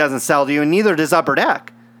literally doesn't sell to you, and neither does Upper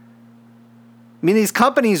Deck. I mean, these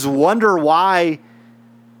companies wonder why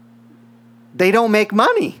they don't make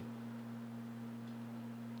money.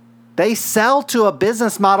 They sell to a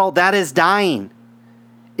business model that is dying.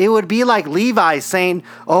 It would be like Levi's saying,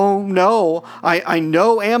 oh no, I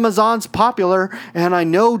know Amazon's popular, and I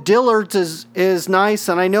know Dillard's is nice,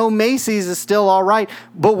 and I know Macy's is still all right,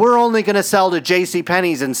 but we're only going to sell to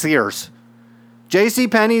JCPenney's and Sears.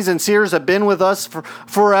 JCPenney's and Sears have been with us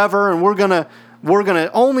forever, and we're gonna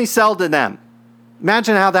only sell to them.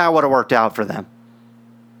 Imagine how that would have worked out for them.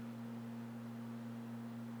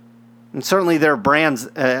 And certainly there are brands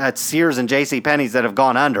at Sears and JCPenney's that have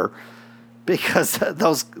gone under because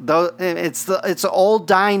it's an old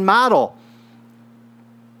dying model.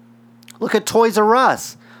 Look at Toys R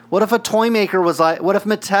Us. What if a toy maker was like, what if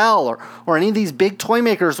Mattel or any of these big toy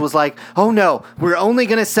makers was like, oh no, we're only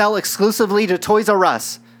going to sell exclusively to Toys R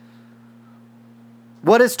Us.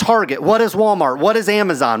 What is Target? What is Walmart? What is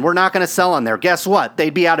Amazon? We're not going to sell on there. Guess what?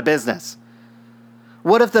 They'd be out of business.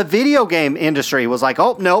 What if the video game industry was like,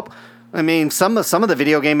 oh, nope. I mean, some of the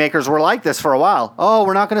video game makers were like this for a while. Oh,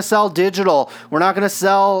 we're not going to sell digital. We're not going to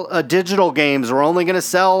sell digital games. We're only going to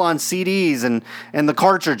sell on CDs and the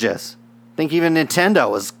cartridges. I think even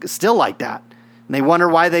Nintendo was still like that. And they wonder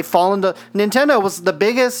why they've fallen to... Nintendo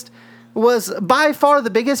was by far the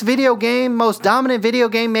biggest most dominant video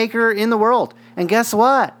game maker in the world. And guess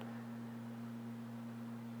what?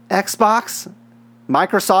 Xbox,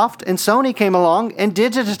 Microsoft, and Sony came along and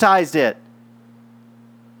digitized it.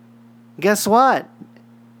 Guess what?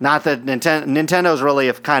 Not that Nintendo's really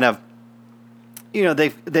have kind of,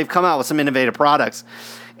 they've come out with some innovative products,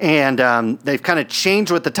 and they've kind of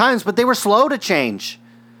changed with the times, but they were slow to change.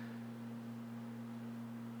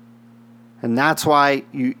 And that's why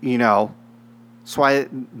that's why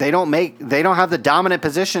they don't have the dominant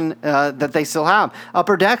position that they still have.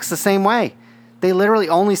 Upper Deck's the same way. They literally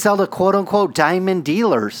only sell to quote unquote diamond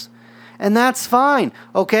dealers. And that's fine.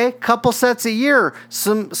 Okay, couple sets a year,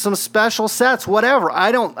 some special sets, whatever.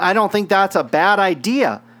 I don't think that's a bad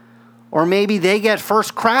idea. Or maybe they get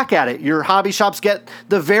first crack at it. Your hobby shops get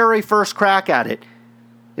the very first crack at it.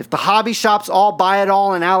 If the hobby shops all buy it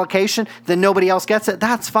all in allocation, then nobody else gets it.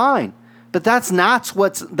 That's fine. But that's not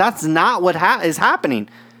what is happening.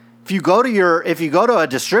 If you go to a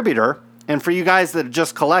distributor, and for you guys that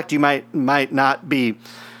just collect, you might not be.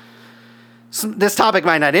 This topic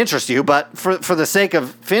might not interest you, but for the sake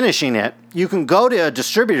of finishing it, you can go to a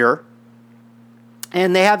distributor,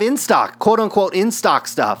 and they have in stock, quote unquote, in stock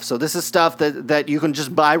stuff. So this is stuff that you can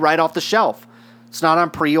just buy right off the shelf. It's not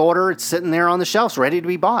on pre-order. It's sitting there on the shelves, ready to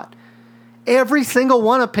be bought. Every single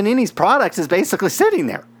one of Panini's products is basically sitting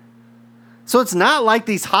there. So it's not like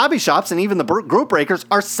these hobby shops and even the group breakers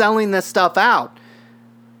are selling this stuff out.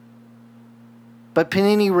 But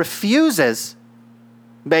Panini refuses,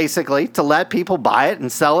 basically, to let people buy it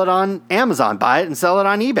and sell it on Amazon, buy it and sell it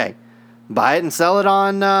on eBay, buy it and sell it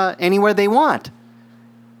on anywhere they want.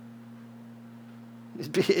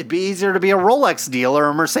 It'd be easier to be a Rolex dealer or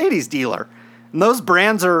a Mercedes dealer. And those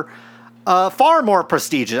brands are far more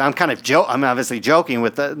prestigious. I'm obviously joking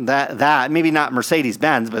with that. Maybe not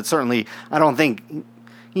Mercedes-Benz, but certainly I don't think,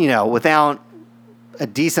 without a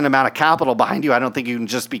decent amount of capital behind you, I don't think you can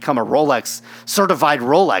just become a certified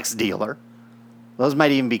Rolex dealer. Those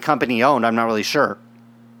might even be company owned. I'm not really sure.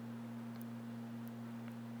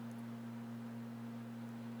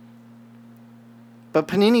 But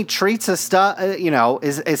Panini treats this stuff,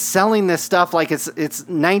 is selling this stuff like it's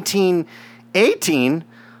 1918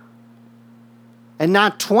 and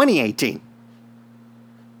not 2018.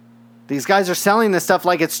 These guys are selling this stuff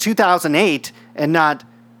like it's 2008 and not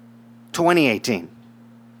 2018.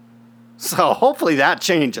 So hopefully that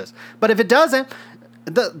changes. But if it doesn't,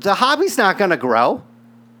 the hobby's not going to grow.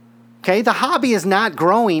 Okay, the hobby is not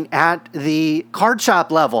growing at the card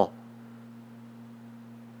shop level.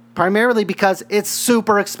 Primarily because it's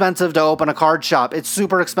super expensive to open a card shop. It's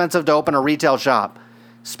super expensive to open a retail shop,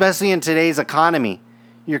 especially in today's economy.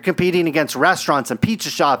 You're competing against restaurants and pizza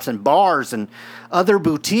shops and bars and other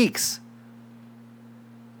boutiques.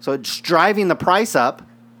 So it's driving the price up,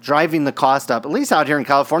 driving the cost up, at least out here in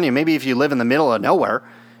California. Maybe if you live in the middle of nowhere,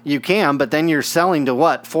 you can, but then you're selling to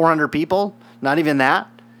what, 400 people? Not even that?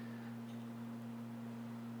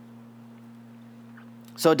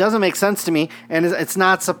 So it doesn't make sense to me, and it's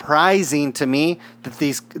not surprising to me that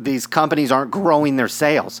these companies aren't growing their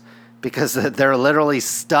sales because they're literally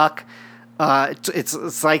stuck.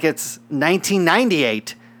 It's like it's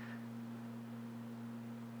 1998.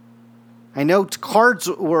 I know cards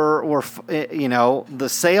were the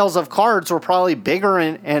sales of cards were probably bigger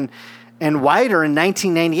and wider in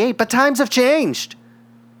 1998, but times have changed.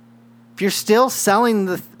 If you're still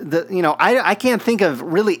selling I can't think of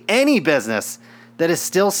really any business that is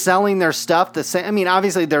still selling their stuff the same. I mean,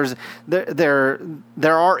 obviously there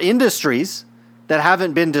are industries that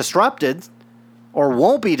haven't been disrupted or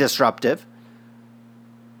won't be disruptive.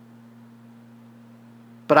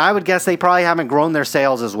 But I would guess they probably haven't grown their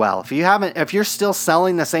sales as well. If you're still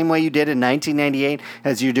selling the same way you did in 1998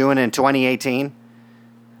 as you're doing in 2018,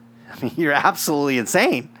 I mean, you're absolutely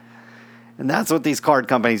insane. And that's what these card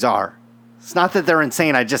companies are. It's not that they're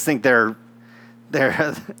insane. I just think they're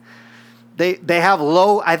They have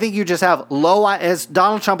low, I think you just have low, as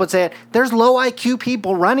Donald Trump would say it, there's low IQ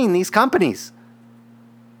people running these companies.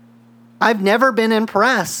 I've never been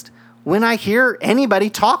impressed when I hear anybody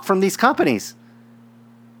talk from these companies.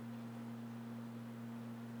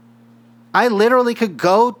 I literally could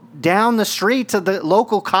go down the street to the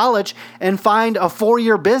local college and find a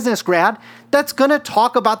 4-year business grad that's going to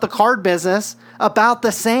talk about the card business about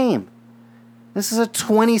the same. This is a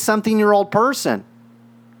 20-something-year-old person.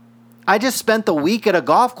 I just spent the week at a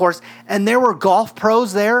golf course, and there were golf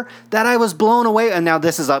pros there that I was blown away. And now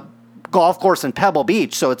this is a golf course in Pebble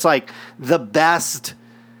Beach, so it's like the best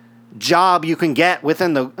job you can get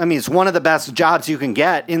it's one of the best jobs you can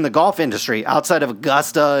get in the golf industry outside of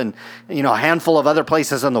Augusta and a handful of other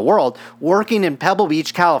places in the world. Working in Pebble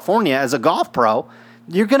Beach, California as a golf pro,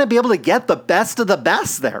 you're going to be able to get the best of the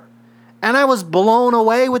best there. And I was blown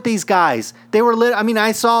away with these guys. They were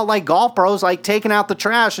I saw like golf pros like taking out the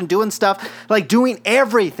trash and doing stuff, like doing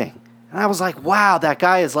everything. And I was like, wow, that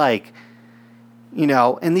guy is like,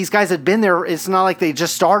 and these guys had been there. It's not like they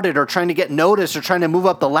just started or trying to get noticed or trying to move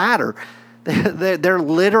up the ladder. They're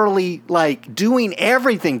literally like doing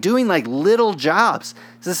everything, doing like little jobs.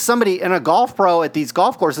 This is somebody, and a golf pro at these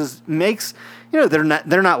golf courses makes, they're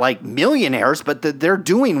not like millionaires, but they're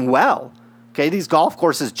doing well. Okay, these golf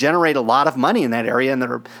courses generate a lot of money in that area, and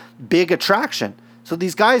they're a big attraction. So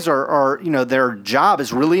these guys are their job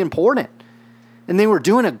is really important, and they were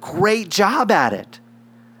doing a great job at it.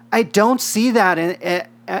 I don't see that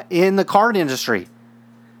in the card industry.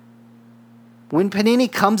 When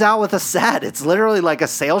Panini comes out with a set, it's literally like a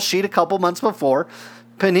sales sheet a couple months before.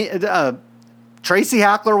 Tracy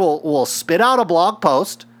Hackler will spit out a blog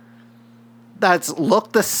post that's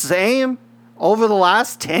looked the same over the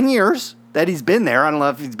last 10 years that he's been there. I don't know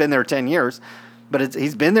if he's been there 10 years, but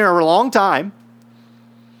he's been there a long time.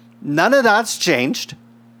 None of that's changed.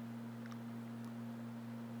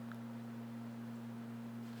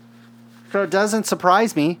 So it doesn't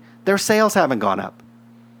surprise me their sales haven't gone up.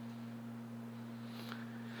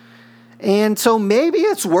 And so maybe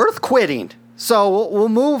it's worth quitting. So we'll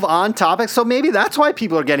move on topic. So maybe that's why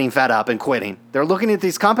people are getting fed up and quitting. They're looking at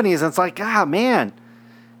these companies and it's like, man,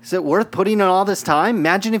 is it worth putting in all this time?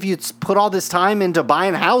 Imagine if you put all this time into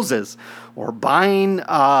buying houses or buying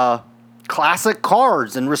classic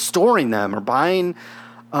cars and restoring them, or buying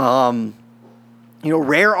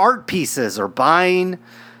rare art pieces, or buying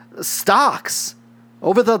stocks.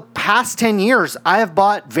 Over the past 10 years, I have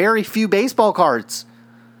bought very few baseball cards.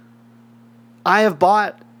 I have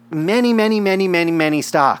bought many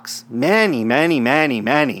stocks. Many.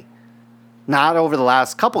 Not over the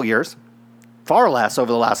last couple years. Far less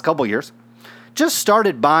over the last couple years. Just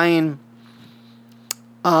started buying.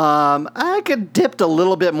 I could dipped a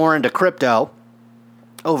little bit more into crypto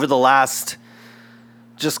over the last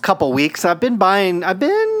just couple weeks. I've been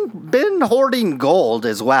hoarding gold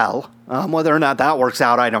as well. Whether or not that works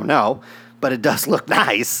out, I don't know. But it does look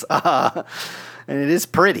nice. And it is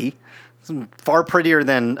pretty. It's far prettier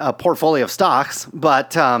than a portfolio of stocks.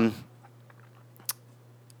 But,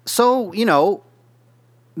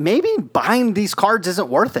 maybe buying these cards isn't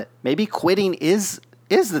worth it. Maybe quitting is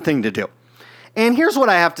the thing to do. And here's what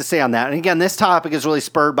I have to say on that. And again, this topic is really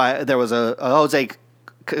spurred by, there was a Jose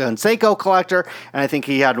Canseco collector, and I think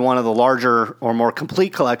he had one of the larger or more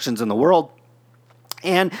complete collections in the world.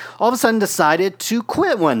 And all of a sudden decided to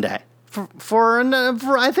quit one day for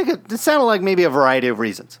I think it sounded like maybe a variety of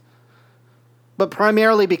reasons. But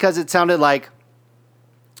primarily because it sounded like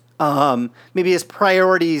maybe his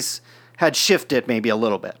priorities had shifted maybe a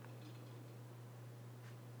little bit.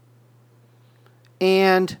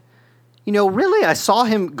 And, really I saw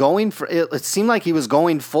him going for, it seemed like he was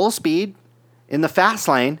going full speed in the fast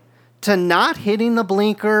lane to not hitting the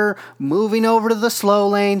blinker, moving over to the slow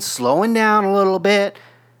lane, slowing down a little bit.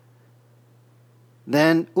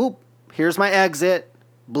 Then, here's my exit,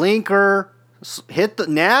 blinker,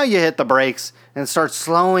 now you hit the brakes and start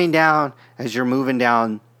slowing down as you're moving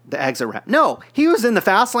down the exit ramp. No, he was in the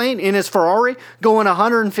fast lane in his Ferrari going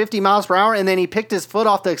 150 miles per hour, and then he picked his foot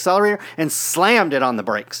off the accelerator and slammed it on the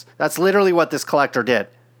brakes. That's literally what this collector did.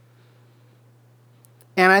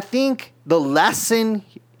 And I think the lesson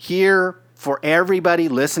here for everybody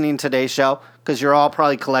listening to today's show, because you're all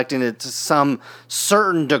probably collecting it to some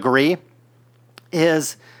certain degree,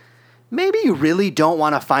 is maybe you really don't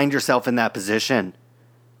want to find yourself in that position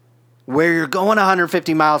where you're going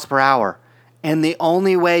 150 miles per hour and the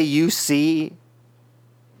only way you see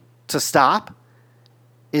to stop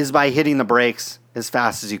is by hitting the brakes as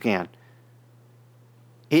fast as you can.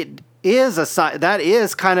 It is that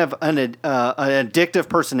is kind of an addictive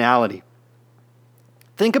personality.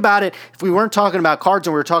 Think about it if we weren't talking about cards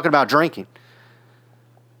and we were talking about drinking.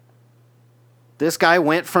 This guy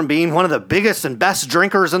went from being one of the biggest and best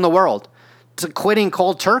drinkers in the world to quitting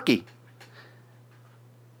cold turkey.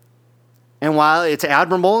 And while it's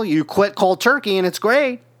admirable, you quit cold turkey and it's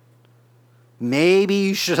great, maybe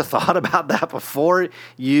you should have thought about that before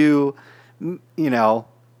you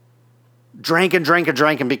drank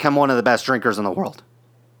and become one of the best drinkers in the world.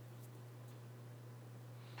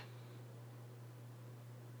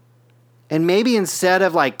 And maybe instead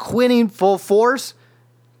of like quitting full force,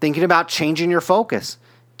 thinking about changing your focus,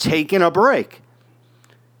 taking a break,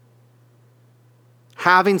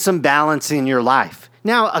 having some balance in your life.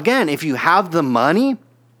 Now, again, if you have the money,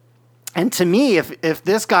 and to me, if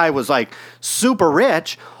this guy was like super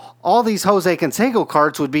rich, all these Jose Canseco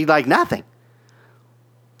cards would be like nothing.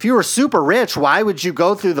 If you were super rich, why would you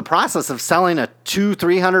go through the process of selling a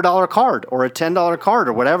 $200-$300 card or a $10 card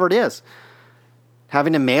or whatever it is?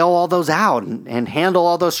 Having to mail all those out and handle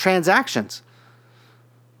all those transactions.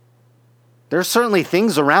 There's certainly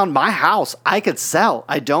things around my house I could sell,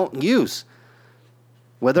 I don't use.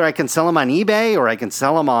 Whether I can sell them on eBay or I can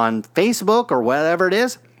sell them on Facebook or whatever it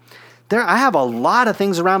is. I have a lot of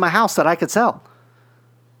things around my house that I could sell.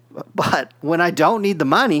 But when I don't need the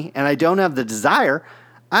money and I don't have the desire,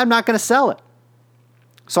 I'm not going to sell it.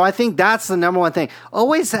 So I think that's the number one thing.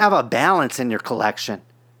 Always have a balance in your collection.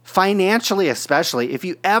 financially especially, if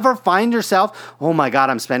you ever find yourself, oh my God,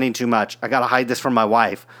 I'm spending too much, I got to hide this from my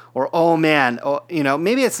wife, or oh man,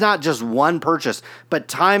 maybe it's not just one purchase, but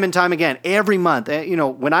time and time again, every month,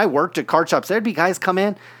 when I worked at card shops, there'd be guys come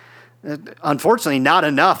in, unfortunately not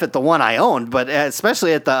enough at the one I owned, but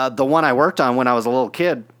especially at the one I worked on when I was a little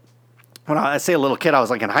kid. When I say a little kid, I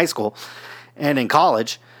was like in high school and in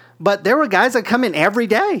college. But there were guys that come in every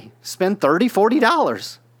day, spend $30,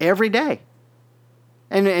 $40 every day.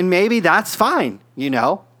 And maybe that's fine,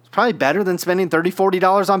 It's probably better than spending $30,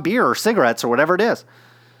 $40 on beer or cigarettes or whatever it is.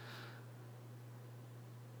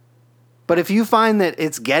 But if you find that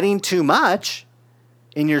it's getting too much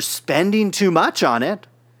and you're spending too much on it,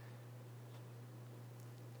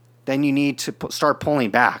 then you need to start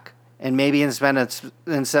pulling back. And maybe instead of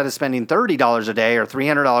spending $30 a day or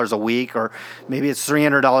 $300 a week, or maybe it's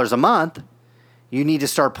 $300 a month, you need to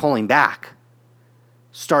start pulling back.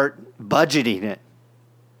 Start budgeting it.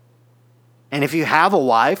 And if you have a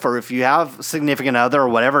wife or if you have a significant other or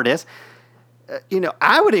whatever it is,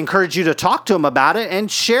 I would encourage you to talk to them about it and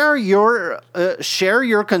share your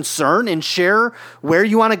concern and share where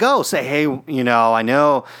you want to go. Say, hey, I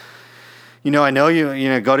know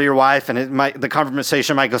you go to your wife and the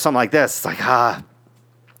conversation might go something like this. It's like,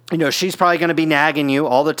 she's probably going to be nagging you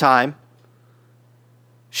all the time.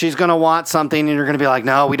 She's going to want something and you're going to be like,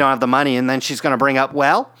 no, we don't have the money. And then she's going to bring up,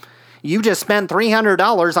 well, you just spent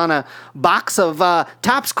 $300 on a box of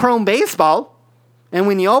Topps Chrome Baseball. And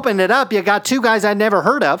when you opened it up, you got two guys I'd never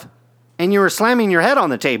heard of. And you were slamming your head on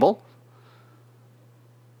the table.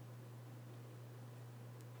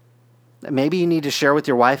 Maybe you need to share with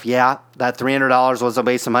your wife, yeah, that $300 was a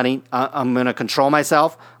waste of money. I'm going to control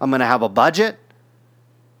myself. I'm going to have a budget.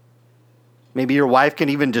 Maybe your wife can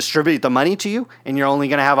even distribute the money to you, and you're only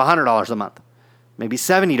going to have $100 a month. Maybe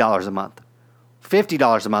 $70 a month,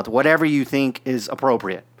 $50 a month, whatever you think is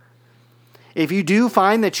appropriate. If you do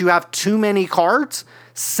find that you have too many cards,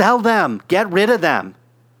 sell them. Get rid of them.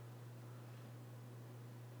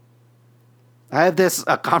 I have this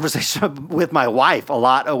conversation with my wife a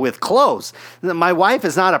lot with clothes. My wife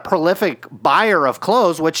is not a prolific buyer of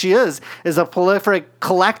clothes. What she is a prolific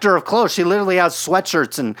collector of clothes. She literally has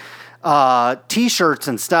sweatshirts and T-shirts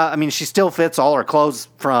and stuff. I mean, she still fits all her clothes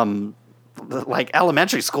from like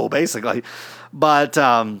elementary school, basically. But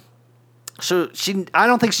I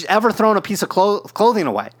don't think she's ever thrown a piece of clothing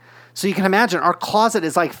away. So you can imagine our closet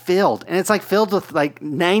is like filled, and it's like filled with like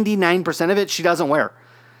 99% of it she doesn't wear.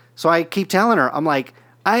 So I keep telling her, I'm like,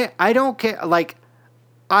 I don't care. Like,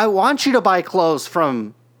 I want you to buy clothes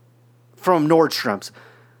from Nordstrom's.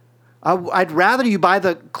 I'd rather you buy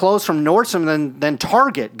the clothes from Nordstrom than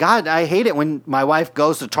Target. God, I hate it when my wife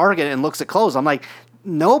goes to Target and looks at clothes. I'm like,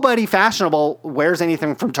 nobody fashionable wears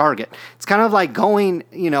anything from Target. It's kind of like going,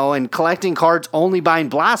 and collecting cards, only buying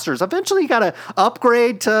blasters. Eventually you got to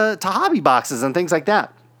upgrade to hobby boxes and things like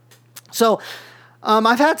that. So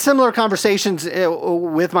I've had similar conversations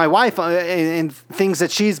with my wife in things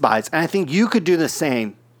that she buys, and I think you could do the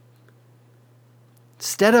same.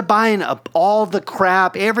 Instead of buying up all the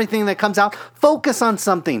crap, everything that comes out, focus on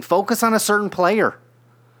something. Focus on a certain player.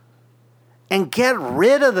 And get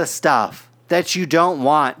rid of the stuff that you don't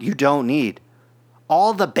want, you don't need.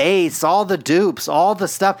 All the base, all the dupes, all the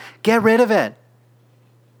stuff, get rid of it.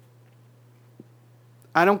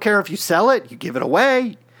 I don't care if you sell it, you give it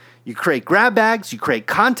away, you create grab bags, you create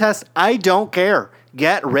contests. I don't care.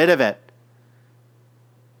 Get rid of it.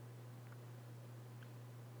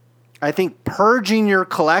 I think purging your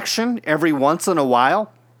collection every once in a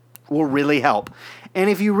while will really help. And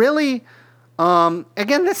if you really,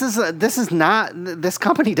 again, this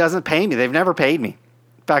company doesn't pay me. They've never paid me.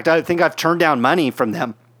 In fact, I think I've turned down money from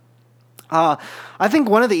them. I think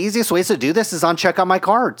one of the easiest ways to do this is on Check Out My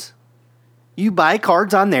Cards. You buy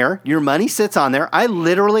cards on there. Your money sits on there. I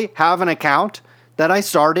literally have an account that I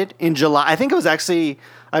started in July. I think it was actually,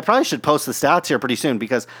 I probably should post the stats here pretty soon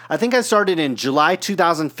because I think I started in July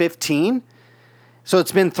 2015. So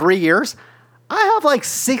it's been 3 years. I have like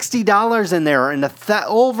 $60 in there and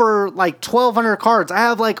over like 1,200 cards. I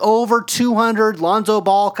have like over 200 Lonzo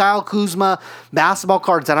Ball, Kyle Kuzma basketball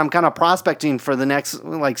cards that I'm kind of prospecting for the next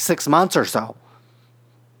like 6 months or so.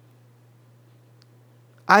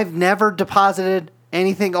 I've never deposited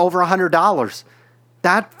anything over $100.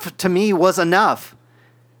 That, to me, was enough.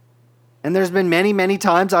 And there's been many, many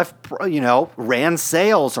times I've, ran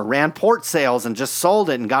sales or ran port sales and just sold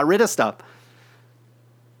it and got rid of stuff.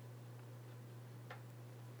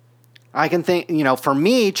 I can think, for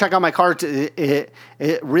me, Check Out My Cards, it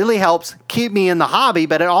really helps keep me in the hobby,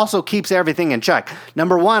 but it also keeps everything in check.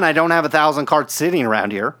 Number one, I don't have 1,000 cards sitting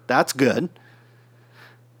around here. That's good.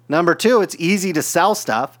 Number two, it's easy to sell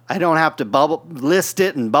stuff. I don't have to list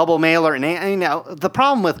it and bubble mailer. And the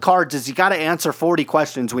problem with cards is you got to answer 40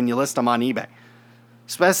 questions when you list them on eBay,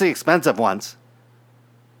 especially expensive ones.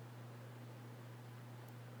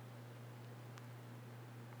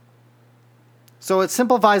 So it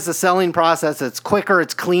simplifies the selling process. It's quicker,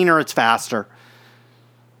 it's cleaner, it's faster.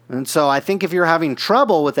 And so I think if you're having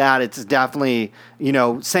trouble with that, it's definitely,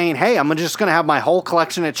 saying, hey, I'm just going to have my whole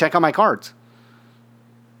collection and check on my cards.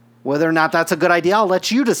 Whether or not that's a good idea, I'll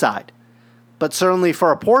let you decide. But certainly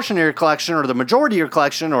for a portion of your collection or the majority of your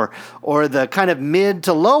collection or the kind of mid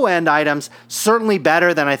to low end items, certainly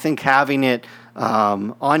better than I think having it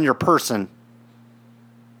on your person.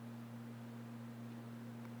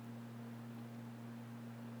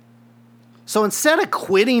 So instead of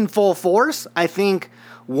quitting full force, I think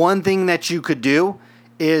one thing that you could do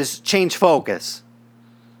is change focus.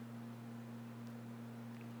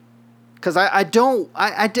 Because I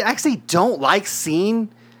actually don't like seeing,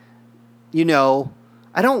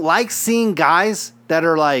 I don't like seeing guys that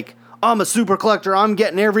are like, I'm a super collector, I'm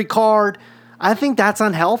getting every card. I think that's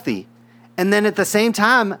unhealthy. And then at the same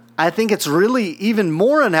time, I think it's really even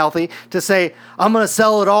more unhealthy to say, I'm going to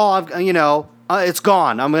sell it all, it's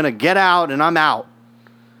gone. I'm going to get out and I'm out.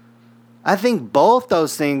 I think both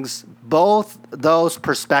those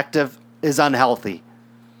perspective is unhealthy.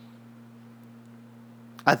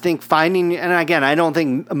 I think finding, and again, I don't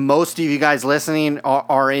think most of you guys listening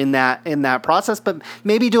are in that process, but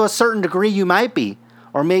maybe to a certain degree you might be,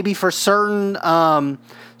 or maybe for certain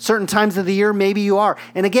times of the year, maybe you are.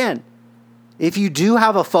 And again, if you do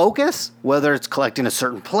have a focus, whether it's collecting a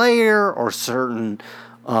certain player or certain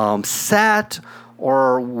set,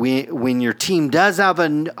 or when your team does have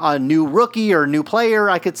a new rookie or a new player,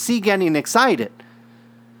 I could see getting excited.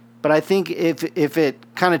 But I think if it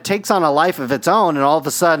kind of takes on a life of its own and all of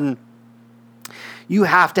a sudden you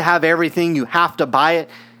have to have everything, you have to buy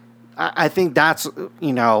it, I think that's,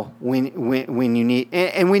 when you need,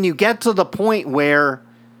 and when you get to the point where,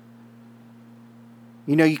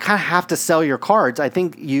 you kind of have to sell your cards, I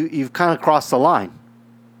think you've kind of crossed the line.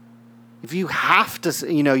 If you have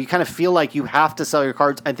to, you kind of feel like you have to sell your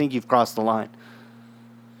cards, I think you've crossed the line.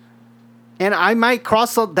 And I might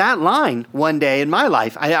cross that line one day in my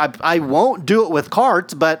life. I won't do it with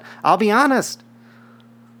cards, but I'll be honest.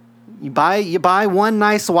 You buy one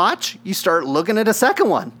nice watch, you start looking at a second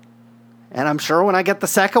one. And I'm sure when I get the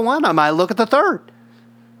second one, I might look at the third.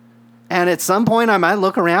 And at some point, I might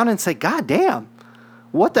look around and say, God damn,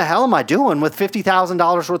 what the hell am I doing with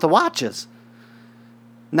 $50,000 worth of watches?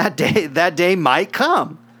 And that day might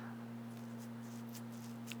come.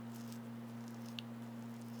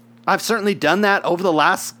 I've certainly done that over the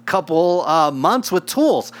last couple months with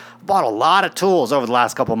tools. Bought a lot of tools over the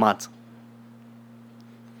last couple months.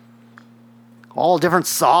 All different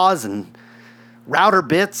saws and router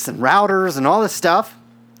bits and routers and all this stuff.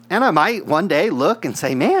 And I might one day look and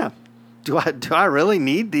say, man, do I really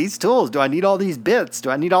need these tools? Do I need all these bits? Do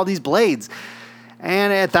I need all these blades?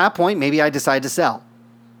 And at that point, maybe I decide to sell.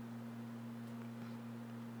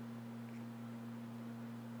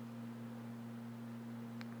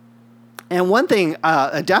 And one thing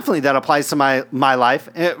definitely that applies to my life,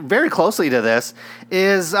 very closely to this,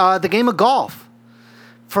 is the game of golf.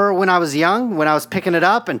 For when I was young, when I was picking it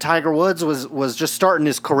up and Tiger Woods was just starting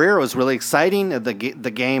his career, it was really exciting. The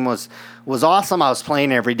game was awesome. I was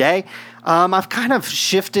playing every day. I've kind of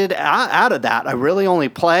shifted out of that. I really only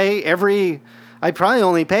play I probably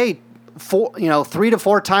only pay 3 to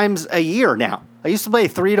 4 times a year now. I used to play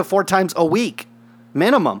 3 to 4 times a week,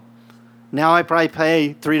 minimum. Now I probably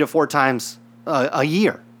pay 3 to 4 times a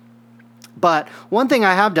year. But one thing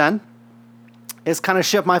I have done is kind of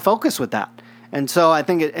shift my focus with that. And so I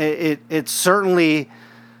think it certainly,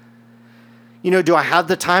 do I have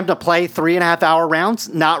the time to play 3.5 hour rounds?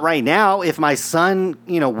 Not right now. If my son,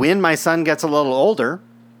 when my son gets a little older,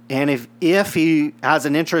 and if he has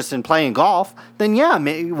an interest in playing golf, then yeah,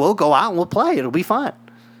 maybe we'll go out and we'll play. It'll be fun.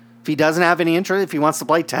 If he doesn't have any interest, if he wants to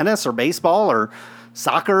play tennis or baseball or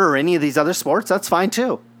soccer or any of these other sports, that's fine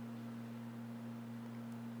too.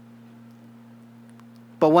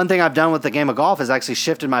 But one thing I've done with the game of golf is actually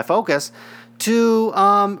shifted my focus to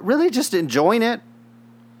really just enjoying it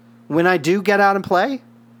when I do get out and play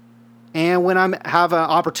and when I have an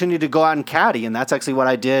opportunity to go out and caddy. And that's actually what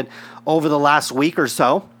I did over the last week or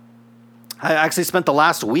so. I actually spent the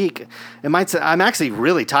last week, I'm actually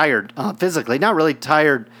really tired physically, not really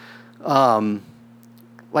tired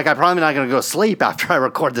like I'm probably not going to go sleep after I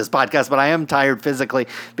record this podcast, but I am tired physically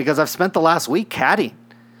because I've spent the last week caddying,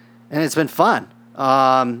 and it's been fun.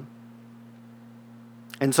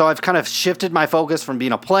 And so I've kind of shifted my focus from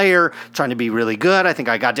being a player, trying to be really good. I think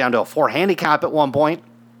I got down to a 4 handicap at one point,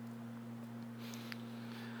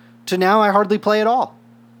 to now I hardly play at all.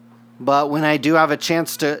 But when I do have a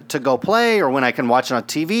chance to go play, or when I can watch it on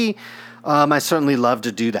TV, I certainly love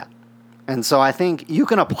to do that. And so I think you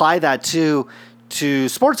can apply that to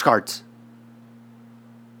sports cards.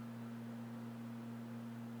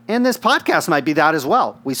 And this podcast might be that as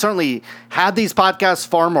well. We certainly had these podcasts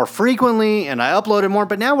far more frequently, and I uploaded more,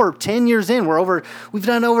 but now we're 10 years in. We've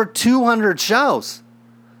done over 200 shows.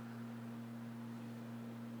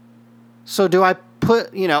 So do I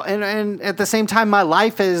put, and at the same time, my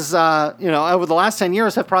life is, over the last 10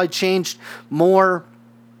 years have probably changed more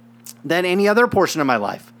than any other portion of my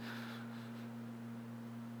life.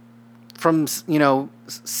 From,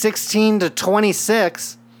 16 to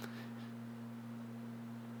 26,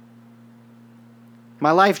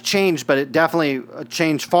 my life changed, but it definitely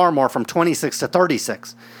changed far more from 26 to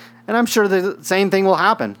 36. And I'm sure the same thing will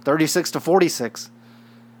happen, 36 to 46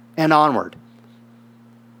 and onward.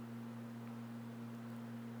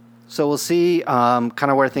 So we'll see kind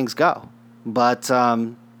of where things go. But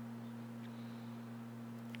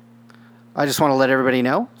I just want to let everybody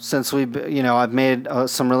know, since I've made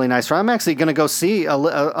some really nice friends. I'm actually going to go see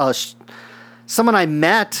someone I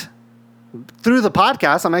met through the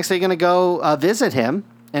podcast. I'm actually going to go visit him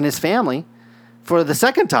and his family for the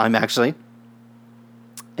second time, actually,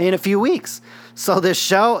 in a few weeks. So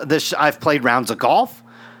I've played rounds of golf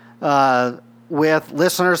with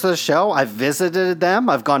listeners to the show. I've visited them.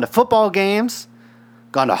 I've gone to football games,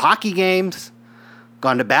 gone to hockey games,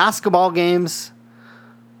 gone to basketball games.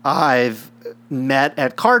 I've met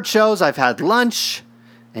at card shows. I've had lunch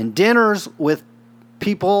and dinners with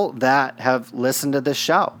people that have listened to this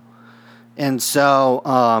show. And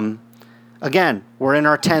so, again, we're in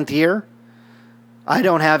our 10th year. I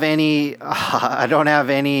don't have any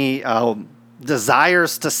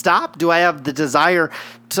desires to stop. Do I have the desire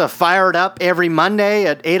to fire it up every Monday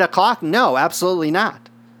at 8 o'clock? No, absolutely not.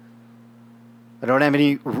 I don't have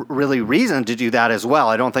any really reason to do that as well.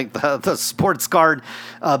 I don't think the sports card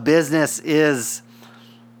business is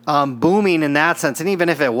booming in that sense. And even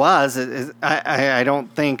if it was, I don't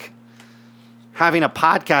think having a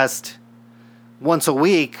podcast once a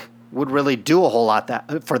week would really do a whole lot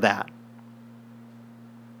for that.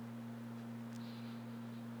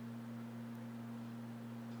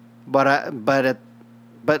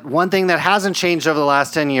 But one thing that hasn't changed over the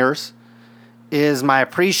last 10 years is my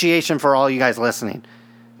appreciation for all you guys listening,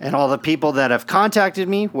 and all the people that have contacted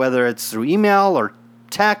me, whether it's through email or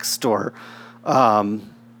text or on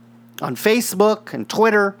Facebook and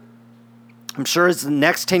Twitter. I'm sure as the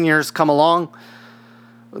next 10 years come along,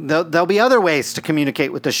 there'll be other ways to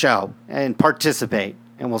communicate with the show and participate.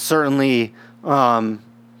 And we'll certainly try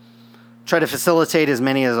to facilitate as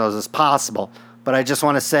many of those as possible. But I just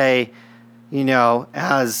want to say,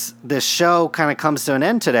 as this show kind of comes to an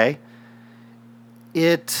end today,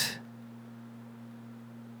 it's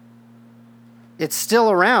still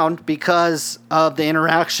around because of the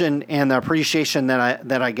interaction and the appreciation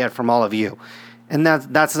that I get from all of you. And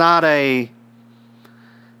that's not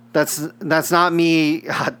me.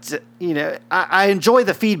 I enjoy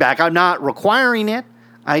the feedback. I'm not requiring it.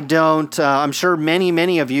 I don't. I'm sure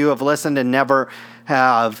many of you have listened and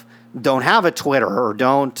don't have a Twitter or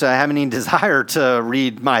don't have any desire to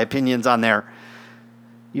read my opinions on there.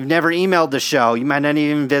 You've never emailed the show. You might not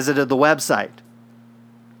even visited the website.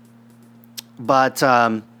 But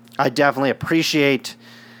I definitely appreciate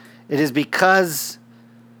it. Is because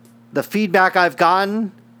the feedback I've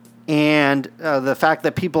gotten and the fact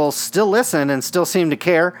that people still listen and still seem to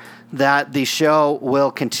care, that the show will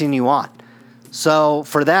continue on. So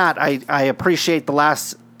for that, I appreciate the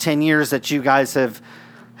last 10 years that you guys have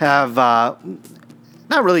not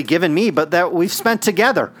really given me, but that we've spent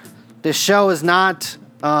together. This show is not,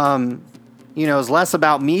 is less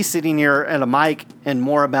about me sitting here at a mic and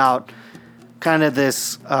more about kind of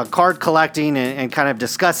this card collecting and kind of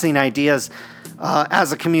discussing ideas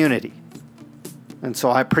as a community. And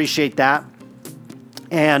so I appreciate that.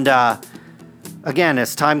 And again,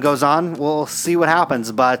 as time goes on, we'll see what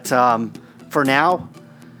happens. But for now,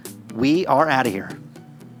 we are out of here.